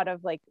the thought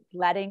of like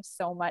letting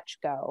so much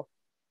go.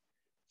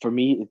 for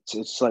me,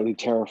 it's slightly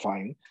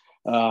terrifying.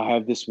 I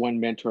have this one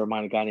mentor of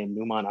mine, a guy named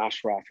Numan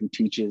Ashraf, who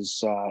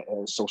teaches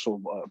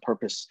social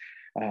purpose,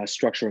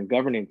 structure, and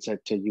governance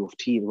at U of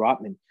T,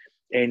 Rotman.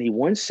 And he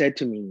once said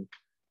to me,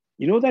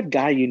 you know that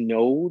guy you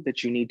know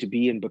that you need to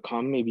be and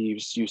become? Maybe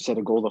you set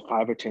a goal of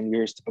 5 or 10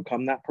 years to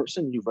become that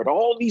person. You've read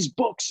all these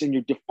books and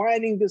you're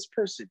defining this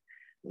person.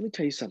 Let me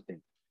tell you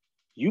something.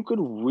 You could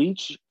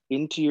reach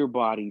into your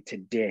body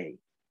today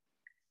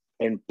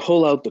and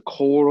pull out the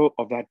core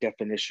of that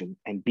definition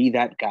and be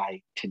that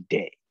guy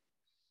today.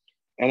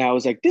 And I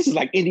was like, this is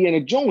like Indiana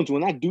Jones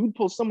when that dude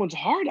pulls someone's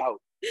heart out.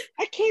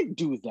 I can't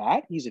do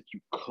that. He's like, you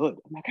could.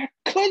 I'm like, I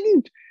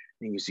couldn't.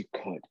 And he was, you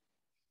could.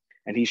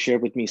 And he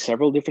shared with me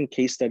several different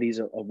case studies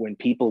of when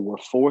people were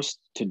forced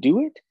to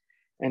do it.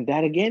 And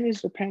that again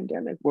is the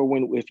pandemic, where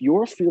if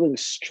you're feeling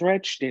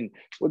stretched and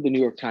what the New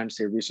York Times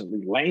said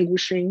recently,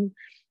 languishing,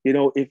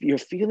 if you're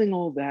feeling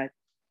all that,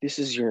 this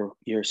is your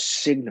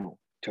signal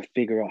to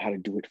figure out how to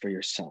do it for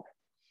yourself.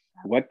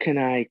 What can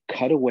I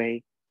cut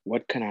away?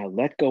 What can I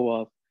let go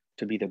of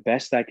to be the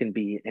best I can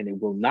be? And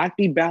it will not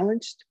be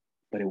balanced,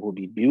 but it will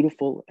be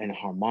beautiful and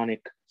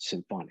harmonic,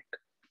 symphonic.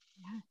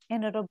 Yeah.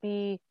 And it'll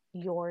be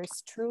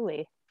yours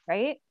truly,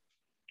 right?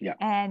 Yeah.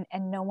 And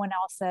no one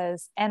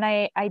else's. And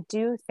I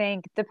do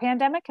think the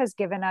pandemic has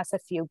given us a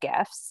few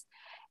gifts,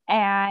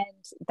 and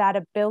that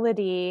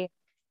ability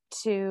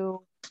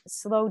to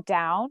slow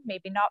down,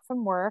 maybe not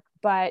from work,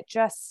 but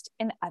just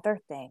in other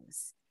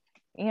things,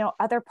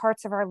 other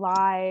parts of our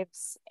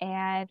lives.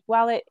 And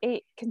while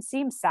it can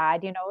seem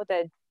sad,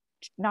 the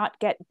not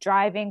get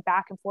driving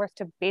back and forth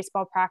to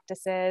baseball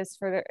practices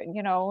for,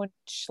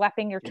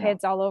 schlepping your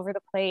kids all over the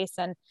place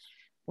and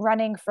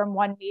running from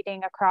one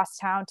meeting across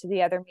town to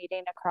the other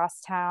meeting across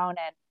town,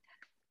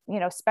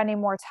 and spending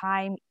more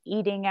time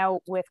eating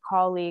out with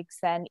colleagues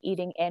than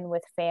eating in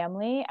with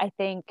family. I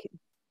think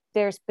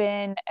there's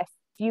been a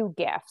few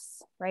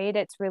gifts, right?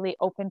 It's really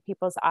opened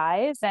people's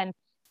eyes, and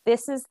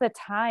this is the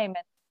time.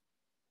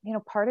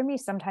 And part of me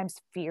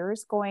sometimes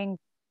fears going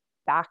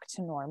back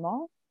to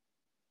normal,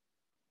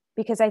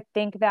 because I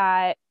think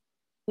that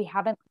we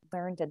haven't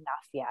learned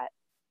enough yet.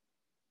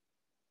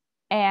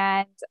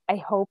 And I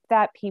hope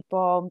that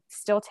people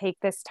still take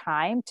this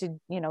time to,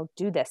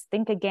 do this.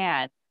 Think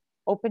again,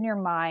 open your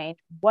mind.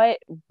 What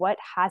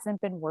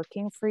hasn't been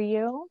working for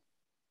you,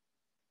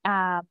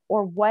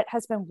 or what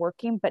has been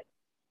working, but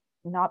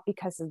not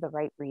because of the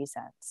right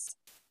reasons.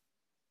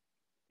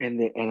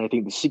 And I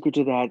think the secret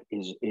to that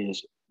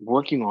is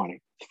working on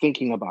it,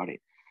 thinking about it.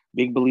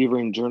 Big believer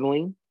in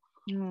journaling.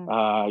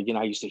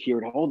 I used to hear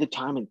it all the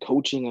time in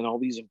coaching and all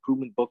these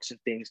improvement books and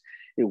things.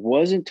 It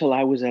wasn't till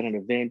I was at an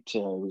event, it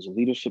was a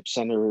leadership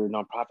center,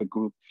 nonprofit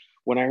group,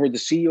 when I heard the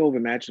CEO of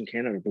Imagine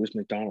Canada, Bruce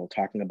McDonald,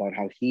 talking about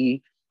how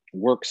he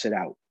works it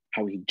out,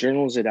 how he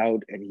journals it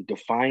out, and he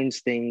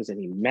defines things and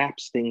he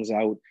maps things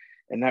out.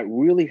 And that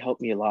really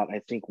helped me a lot.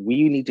 I think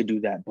we need to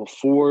do that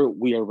before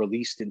we are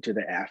released into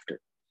the after.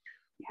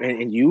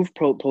 And you've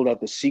pulled out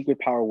the secret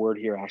power word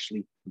here,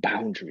 Ashley: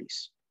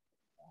 boundaries.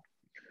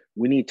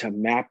 We need to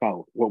map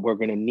out what we're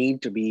going to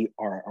need to be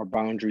our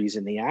boundaries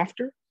in the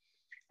after,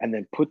 and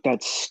then put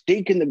that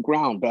stake in the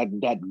ground,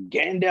 that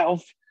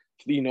Gandalf,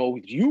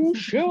 you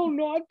shall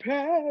not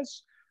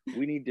pass.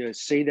 We need to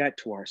say that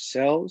to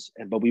ourselves,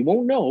 but we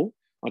won't know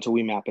until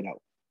we map it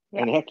out.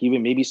 Yeah. And heck,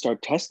 even maybe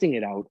start testing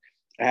it out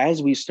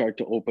as we start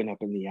to open up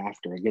in the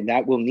after. Again,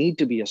 that will need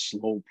to be a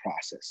slow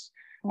process.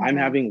 Mm-hmm. I'm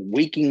having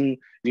waking,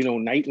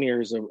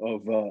 nightmares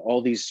of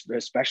all these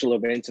special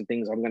events and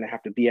things I'm going to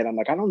have to be at. I'm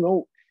like, I don't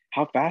know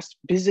how fast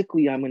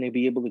physically I'm going to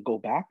be able to go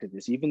back to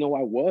this, even though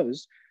I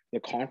was the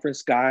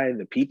conference guy,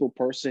 the people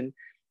person.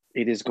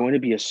 It is going to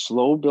be a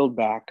slow build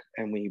back.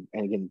 And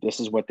again, this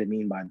is what they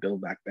mean by build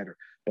back better,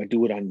 but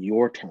do it on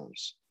your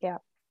terms. Yeah.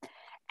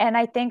 And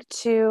I think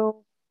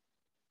to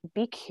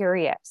be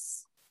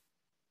curious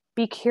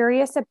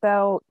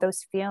about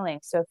those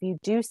feelings. So if you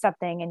do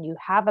something and you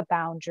have a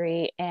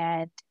boundary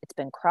and it's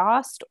been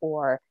crossed,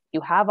 or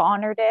you have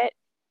honored it,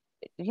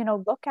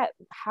 look at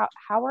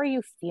how are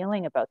you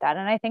feeling about that?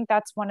 And I think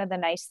that's one of the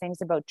nice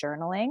things about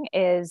journaling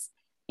is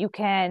you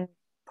can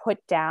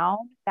put down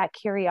that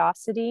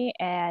curiosity,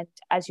 and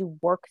as you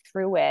work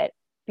through it,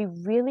 be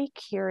really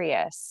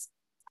curious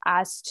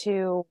as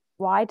to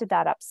why did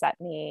that upset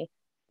me?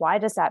 Why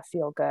does that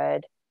feel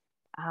good?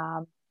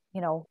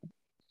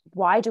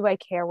 Why do I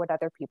care what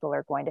other people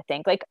are going to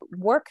think? Like,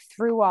 work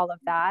through all of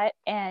that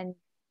and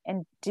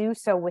do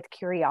so with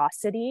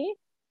curiosity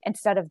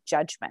instead of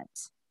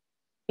judgment.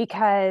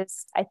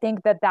 Because I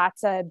think that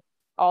that's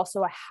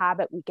also a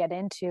habit we get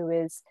into,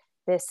 is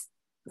this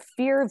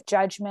fear of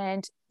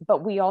judgment,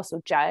 but we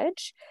also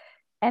judge.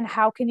 And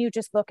how can you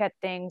just look at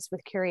things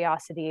with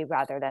curiosity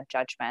rather than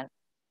judgment?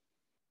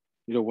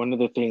 One of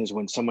the things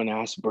when someone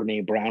asked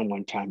Brene Brown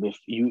one time,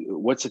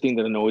 what's the thing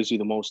that annoys you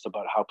the most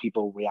about how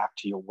people react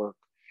to your work?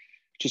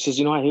 She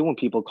says, I hate when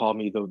people call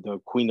me the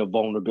queen of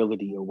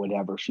vulnerability or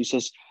whatever. She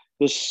says,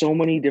 there's so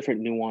many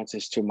different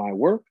nuances to my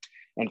work.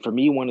 And for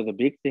me, one of the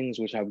big things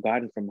which I've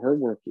gotten from her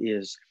work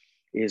is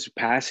is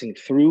passing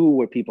through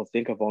what people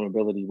think of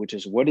vulnerability, which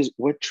is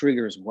what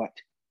triggers what.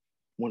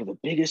 One of the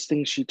biggest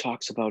things she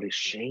talks about is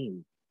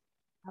shame.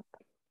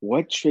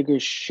 What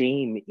triggers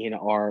shame in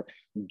our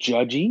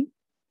judgy,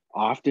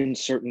 often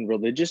certain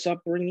religious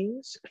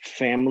upbringings,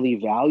 family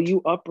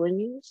value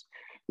upbringings?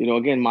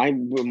 Again, my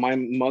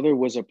mother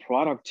was a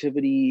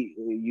productivity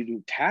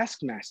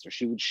taskmaster.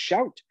 She would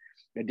shout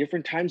at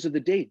different times of the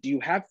day, "Do you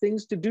have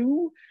things to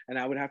do?" And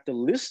I would have to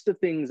list the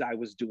things I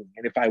was doing.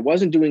 And if I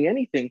wasn't doing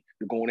anything,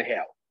 you're going to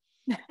hell.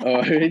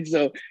 And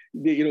so,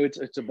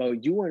 it's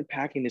about you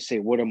unpacking to say,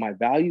 what are my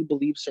value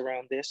beliefs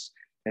around this?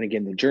 And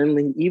again, the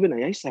journaling. Even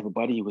I used to have a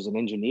buddy who was an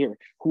engineer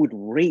who would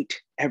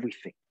rate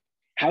everything.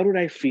 How did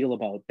I feel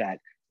about that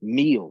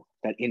meal,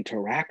 that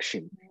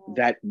interaction,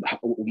 that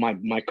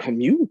my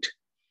commute?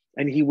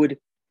 And he would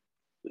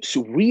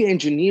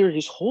re-engineer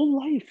his whole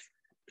life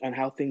on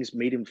how things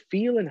made him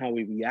feel and how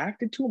he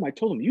reacted to them. I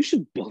told him, you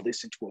should build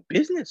this into a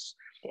business.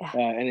 Yeah.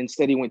 And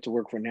instead he went to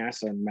work for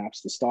NASA and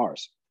maps the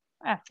stars.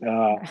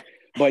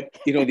 But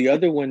the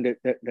other one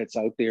that's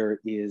out there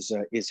is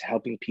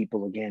helping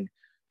people, again,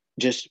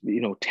 just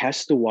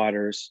test the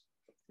waters.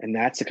 And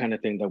that's the kind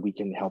of thing that we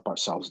can help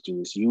ourselves do,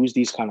 is use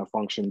these kind of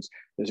functions.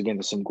 There's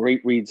some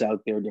great reads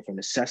out there, different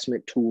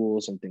assessment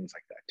tools and things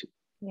like that too.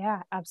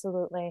 Yeah,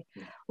 absolutely.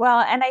 Yeah. Well,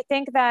 and I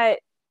think that,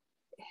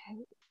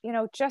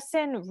 just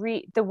in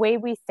the way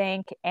we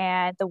think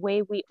and the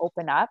way we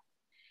open up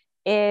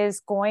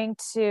is going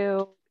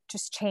to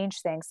just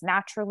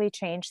naturally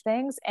change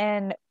things.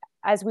 And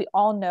as we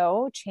all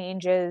know,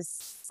 change is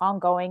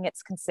ongoing.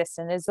 It's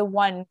consistent, is the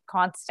one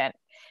constant.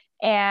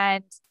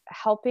 And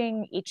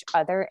helping each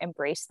other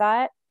embrace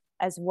that,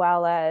 as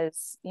well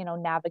as,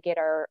 navigate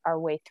our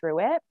way through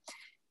it,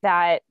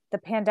 that the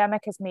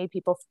pandemic has made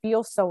people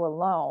feel so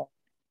alone.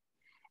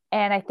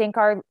 And I think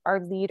our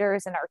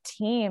leaders and our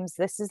teams,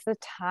 this is the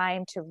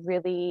time to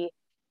really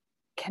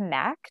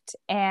connect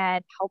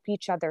and help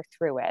each other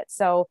through it.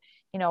 So,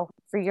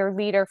 for your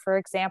leader, for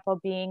example,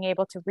 being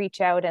able to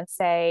reach out and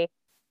say,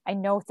 I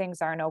know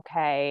things aren't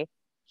okay.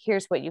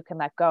 Here's what you can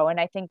let go. And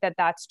I think that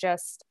that's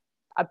just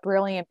a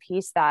brilliant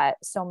piece that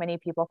so many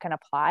people can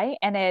apply.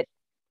 And it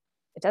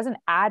doesn't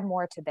add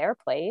more to their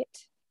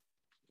plate,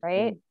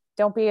 right?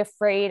 Don't be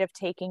afraid of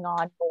taking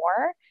on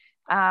more.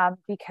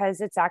 Because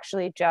it's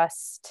actually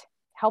just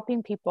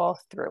helping people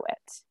through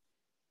it.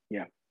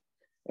 Yeah.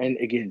 And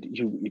again,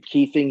 the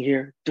key thing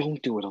here,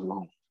 don't do it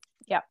alone.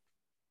 Yeah.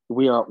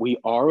 We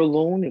are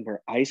alone and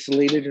we're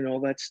isolated and all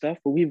that stuff,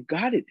 but we've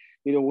got it.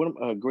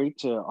 A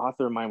great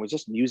author of mine was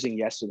just musing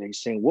yesterday,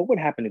 saying, what would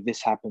happen if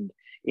this happened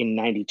in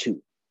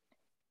 92,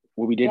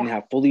 where we didn't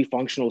have fully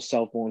functional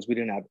cell phones? We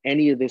didn't have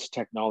any of this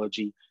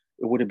technology.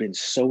 It would have been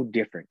so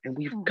different. And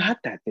we've got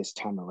that this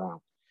time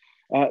around.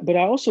 But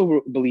I also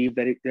believe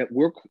that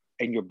work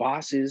and your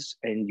bosses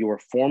and your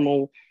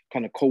formal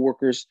kind of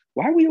coworkers,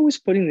 why are we always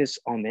putting this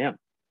on them?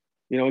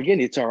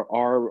 Again, it's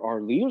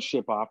our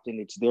leadership. Often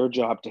it's their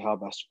job to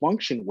help us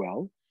function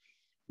well,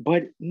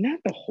 but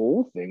not the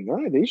whole thing.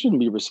 They shouldn't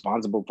be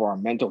responsible for our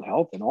mental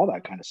health and all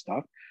that kind of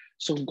stuff.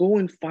 So go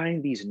and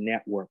find these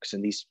networks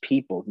and these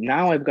people.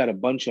 Now I've got a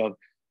bunch of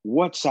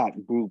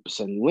WhatsApp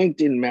groups and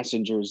LinkedIn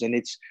messengers, and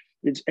it's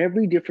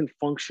every different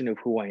function of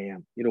who I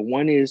am.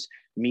 One is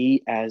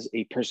me as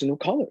a person of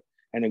color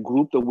and a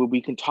group where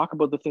we can talk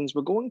about the things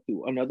we're going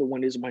through. Another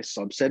one is my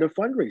subset of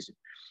fundraising,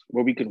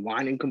 where we can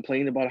whine and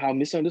complain about how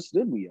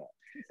misunderstood we are.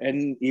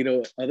 And,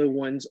 other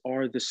ones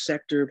are the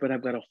sector, but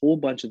I've got a whole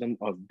bunch of them,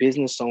 of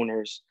business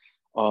owners,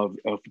 of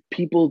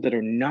people that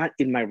are not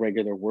in my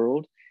regular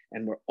world.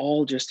 And we're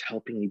all just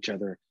helping each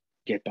other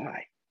get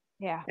by.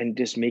 Yeah. And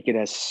just make it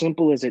as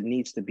simple as it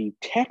needs to be.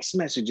 Text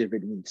message if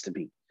it needs to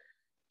be.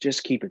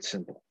 Just keep it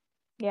simple.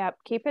 Yeah,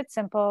 keep it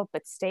simple,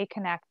 but stay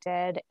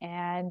connected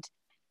and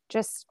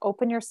just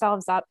open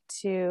yourselves up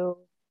to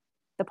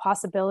the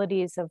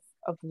possibilities of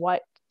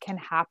what can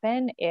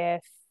happen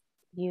if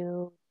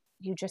you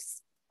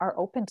just are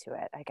open to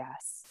it, I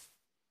guess.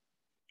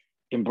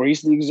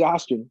 Embrace the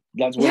exhaustion.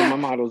 That's one of my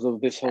models of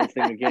this whole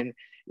thing. Again,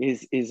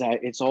 is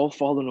it's all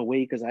fallen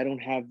away because I don't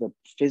have the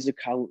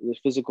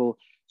physical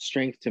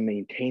strength to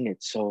maintain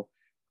it. So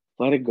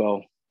let it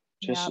go.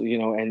 Just,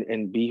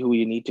 and be who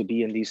you need to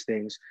be in these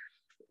things.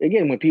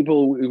 Again,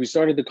 we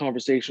started the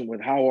conversation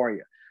with, how are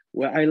you?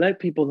 Well, I let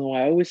people know,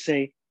 I always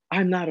say,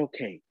 I'm not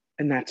okay.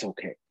 And that's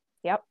okay.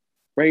 Yep.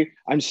 Right?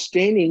 I'm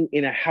standing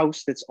in a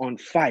house that's on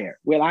fire.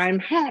 Well, I'm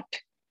hot.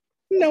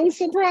 No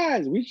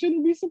surprise. We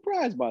shouldn't be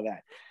surprised by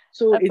that.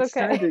 So it's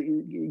time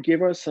to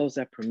give ourselves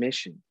that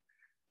permission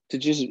to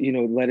just,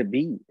 let it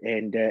be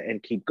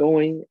and keep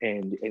going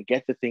and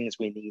get the things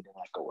we need and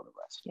let go of the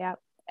rest. Yeah.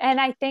 And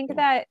I think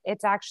that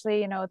it's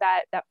actually,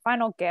 that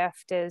final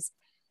gift is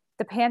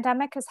the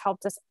pandemic has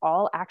helped us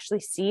all actually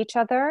see each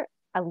other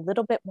a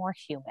little bit more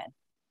human.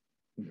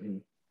 Mm-hmm.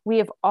 We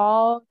have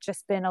all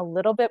just been a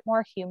little bit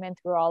more human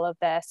through all of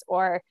this,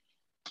 or,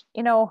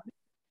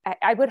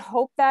 I would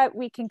hope that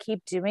we can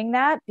keep doing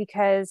that,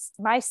 because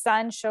my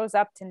son shows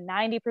up to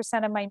 90%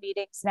 of my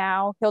meetings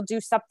now. He'll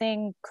do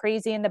something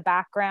crazy in the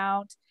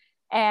background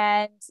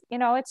And,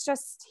 it's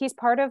just, he's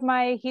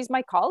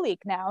my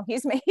colleague now.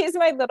 He's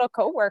my little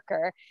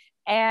coworker.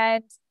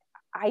 And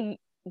I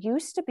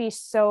used to be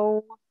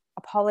so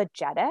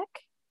apologetic.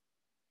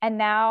 And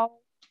now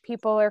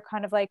people are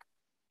kind of like,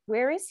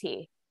 where is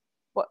he?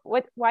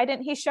 Why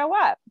didn't he show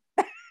up?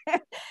 Yeah.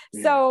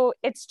 So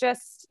it's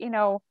just,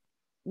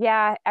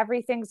 yeah,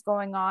 everything's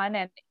going on,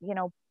 and,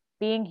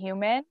 being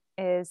human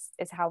is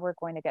how we're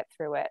going to get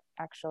through it,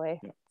 actually.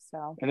 Yeah.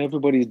 So, And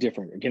everybody's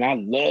different. Again, I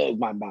love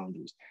my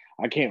boundaries.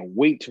 I can't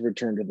wait to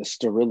return to the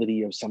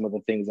sterility of some of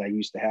the things I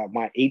used to have.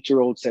 My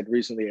 8-year-old said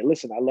recently, "Hey,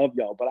 listen, I love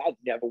y'all, but I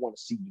never want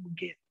to see you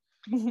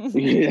again."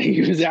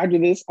 He was, after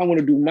this, I want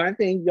to do my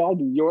thing. Y'all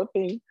do your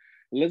thing.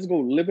 Let's go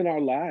live in our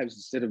lives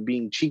instead of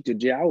being cheek to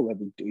jowl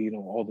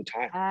all the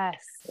time.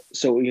 yes,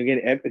 So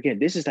again,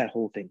 this is that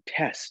whole thing.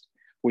 Test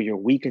where you're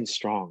weak and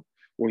strong,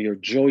 where you're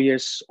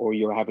joyous, or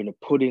you're having to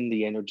put in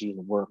the energy and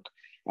the work,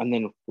 and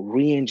then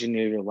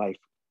re-engineer your life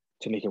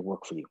to make it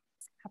work for you.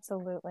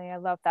 absolutely. I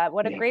love that.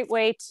 What a Yeah. great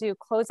way to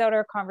close out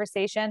our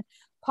conversation.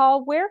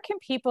 Paul, where can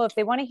people, if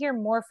they want to hear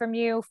more from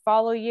you,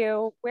 follow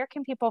you, where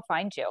can people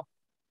find you?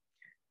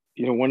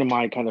 One of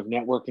my kind of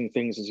networking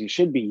things is you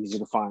should be easy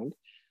to find.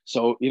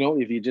 So,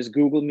 if you just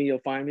Google me, you'll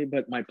find me.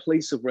 But my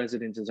place of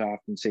residence, as I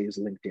often say, is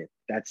LinkedIn.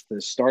 That's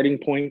the starting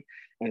point.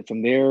 And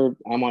from there,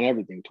 I'm on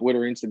everything: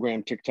 Twitter,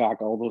 Instagram,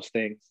 TikTok, all those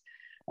things.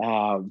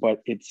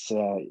 But it's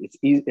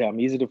easy. I'm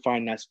easy to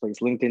find. That place.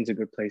 LinkedIn's a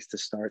good place to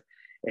start.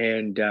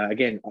 And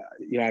again,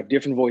 I have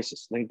different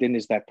voices. LinkedIn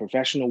is that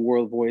professional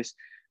world voice.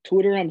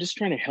 Twitter, I'm just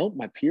trying to help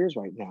my peers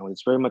right now.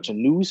 It's very much a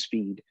news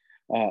feed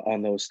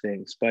on those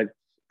things. But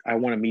I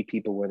want to meet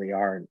people where they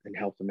are and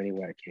help them any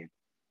way I can.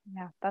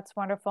 Yeah, that's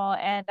wonderful.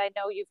 And I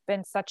know you've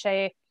been such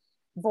a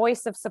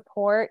voice of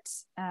support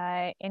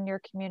in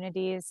your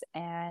communities.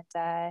 And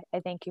I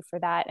thank you for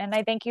that. And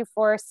I thank you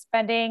for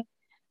spending,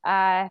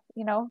 the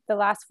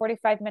last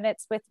 45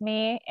 minutes with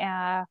me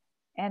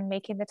and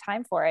making the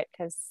time for it,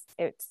 because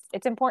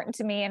it's important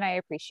to me and I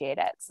appreciate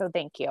it. So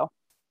thank you.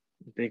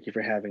 Thank you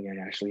for having me,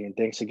 Ashley. And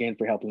thanks again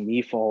for helping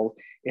me fall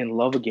in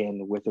love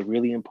again with a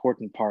really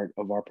important part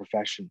of our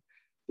profession,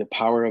 the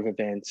power of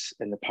events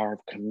and the power of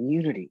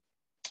community.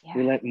 Yeah.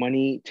 We let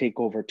money take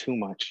over too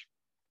much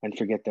and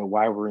forget that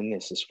why we're in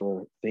this is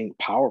for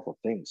powerful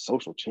things: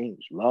 social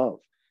change, love,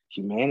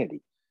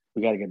 humanity.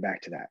 We got to get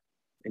back to that.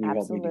 And you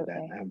helped me do that.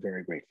 And I'm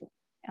very grateful.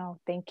 Oh,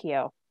 thank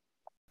you.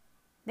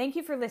 Thank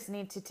you for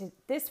listening to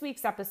this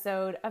week's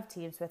episode of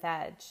Teams with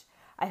Edge.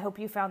 I hope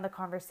you found the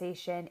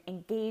conversation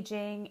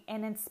engaging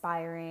and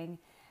inspiring,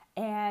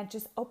 and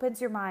just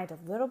opens your mind a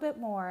little bit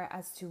more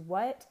as to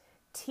what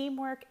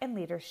teamwork and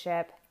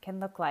leadership can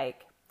look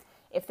like.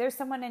 If there's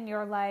someone in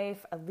your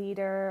life, a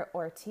leader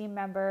or a team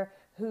member,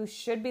 who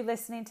should be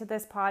listening to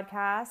this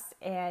podcast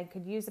and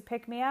could use a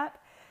pick-me-up,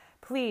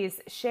 please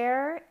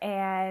share,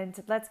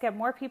 and let's get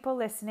more people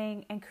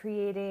listening and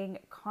creating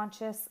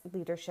conscious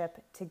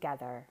leadership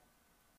together.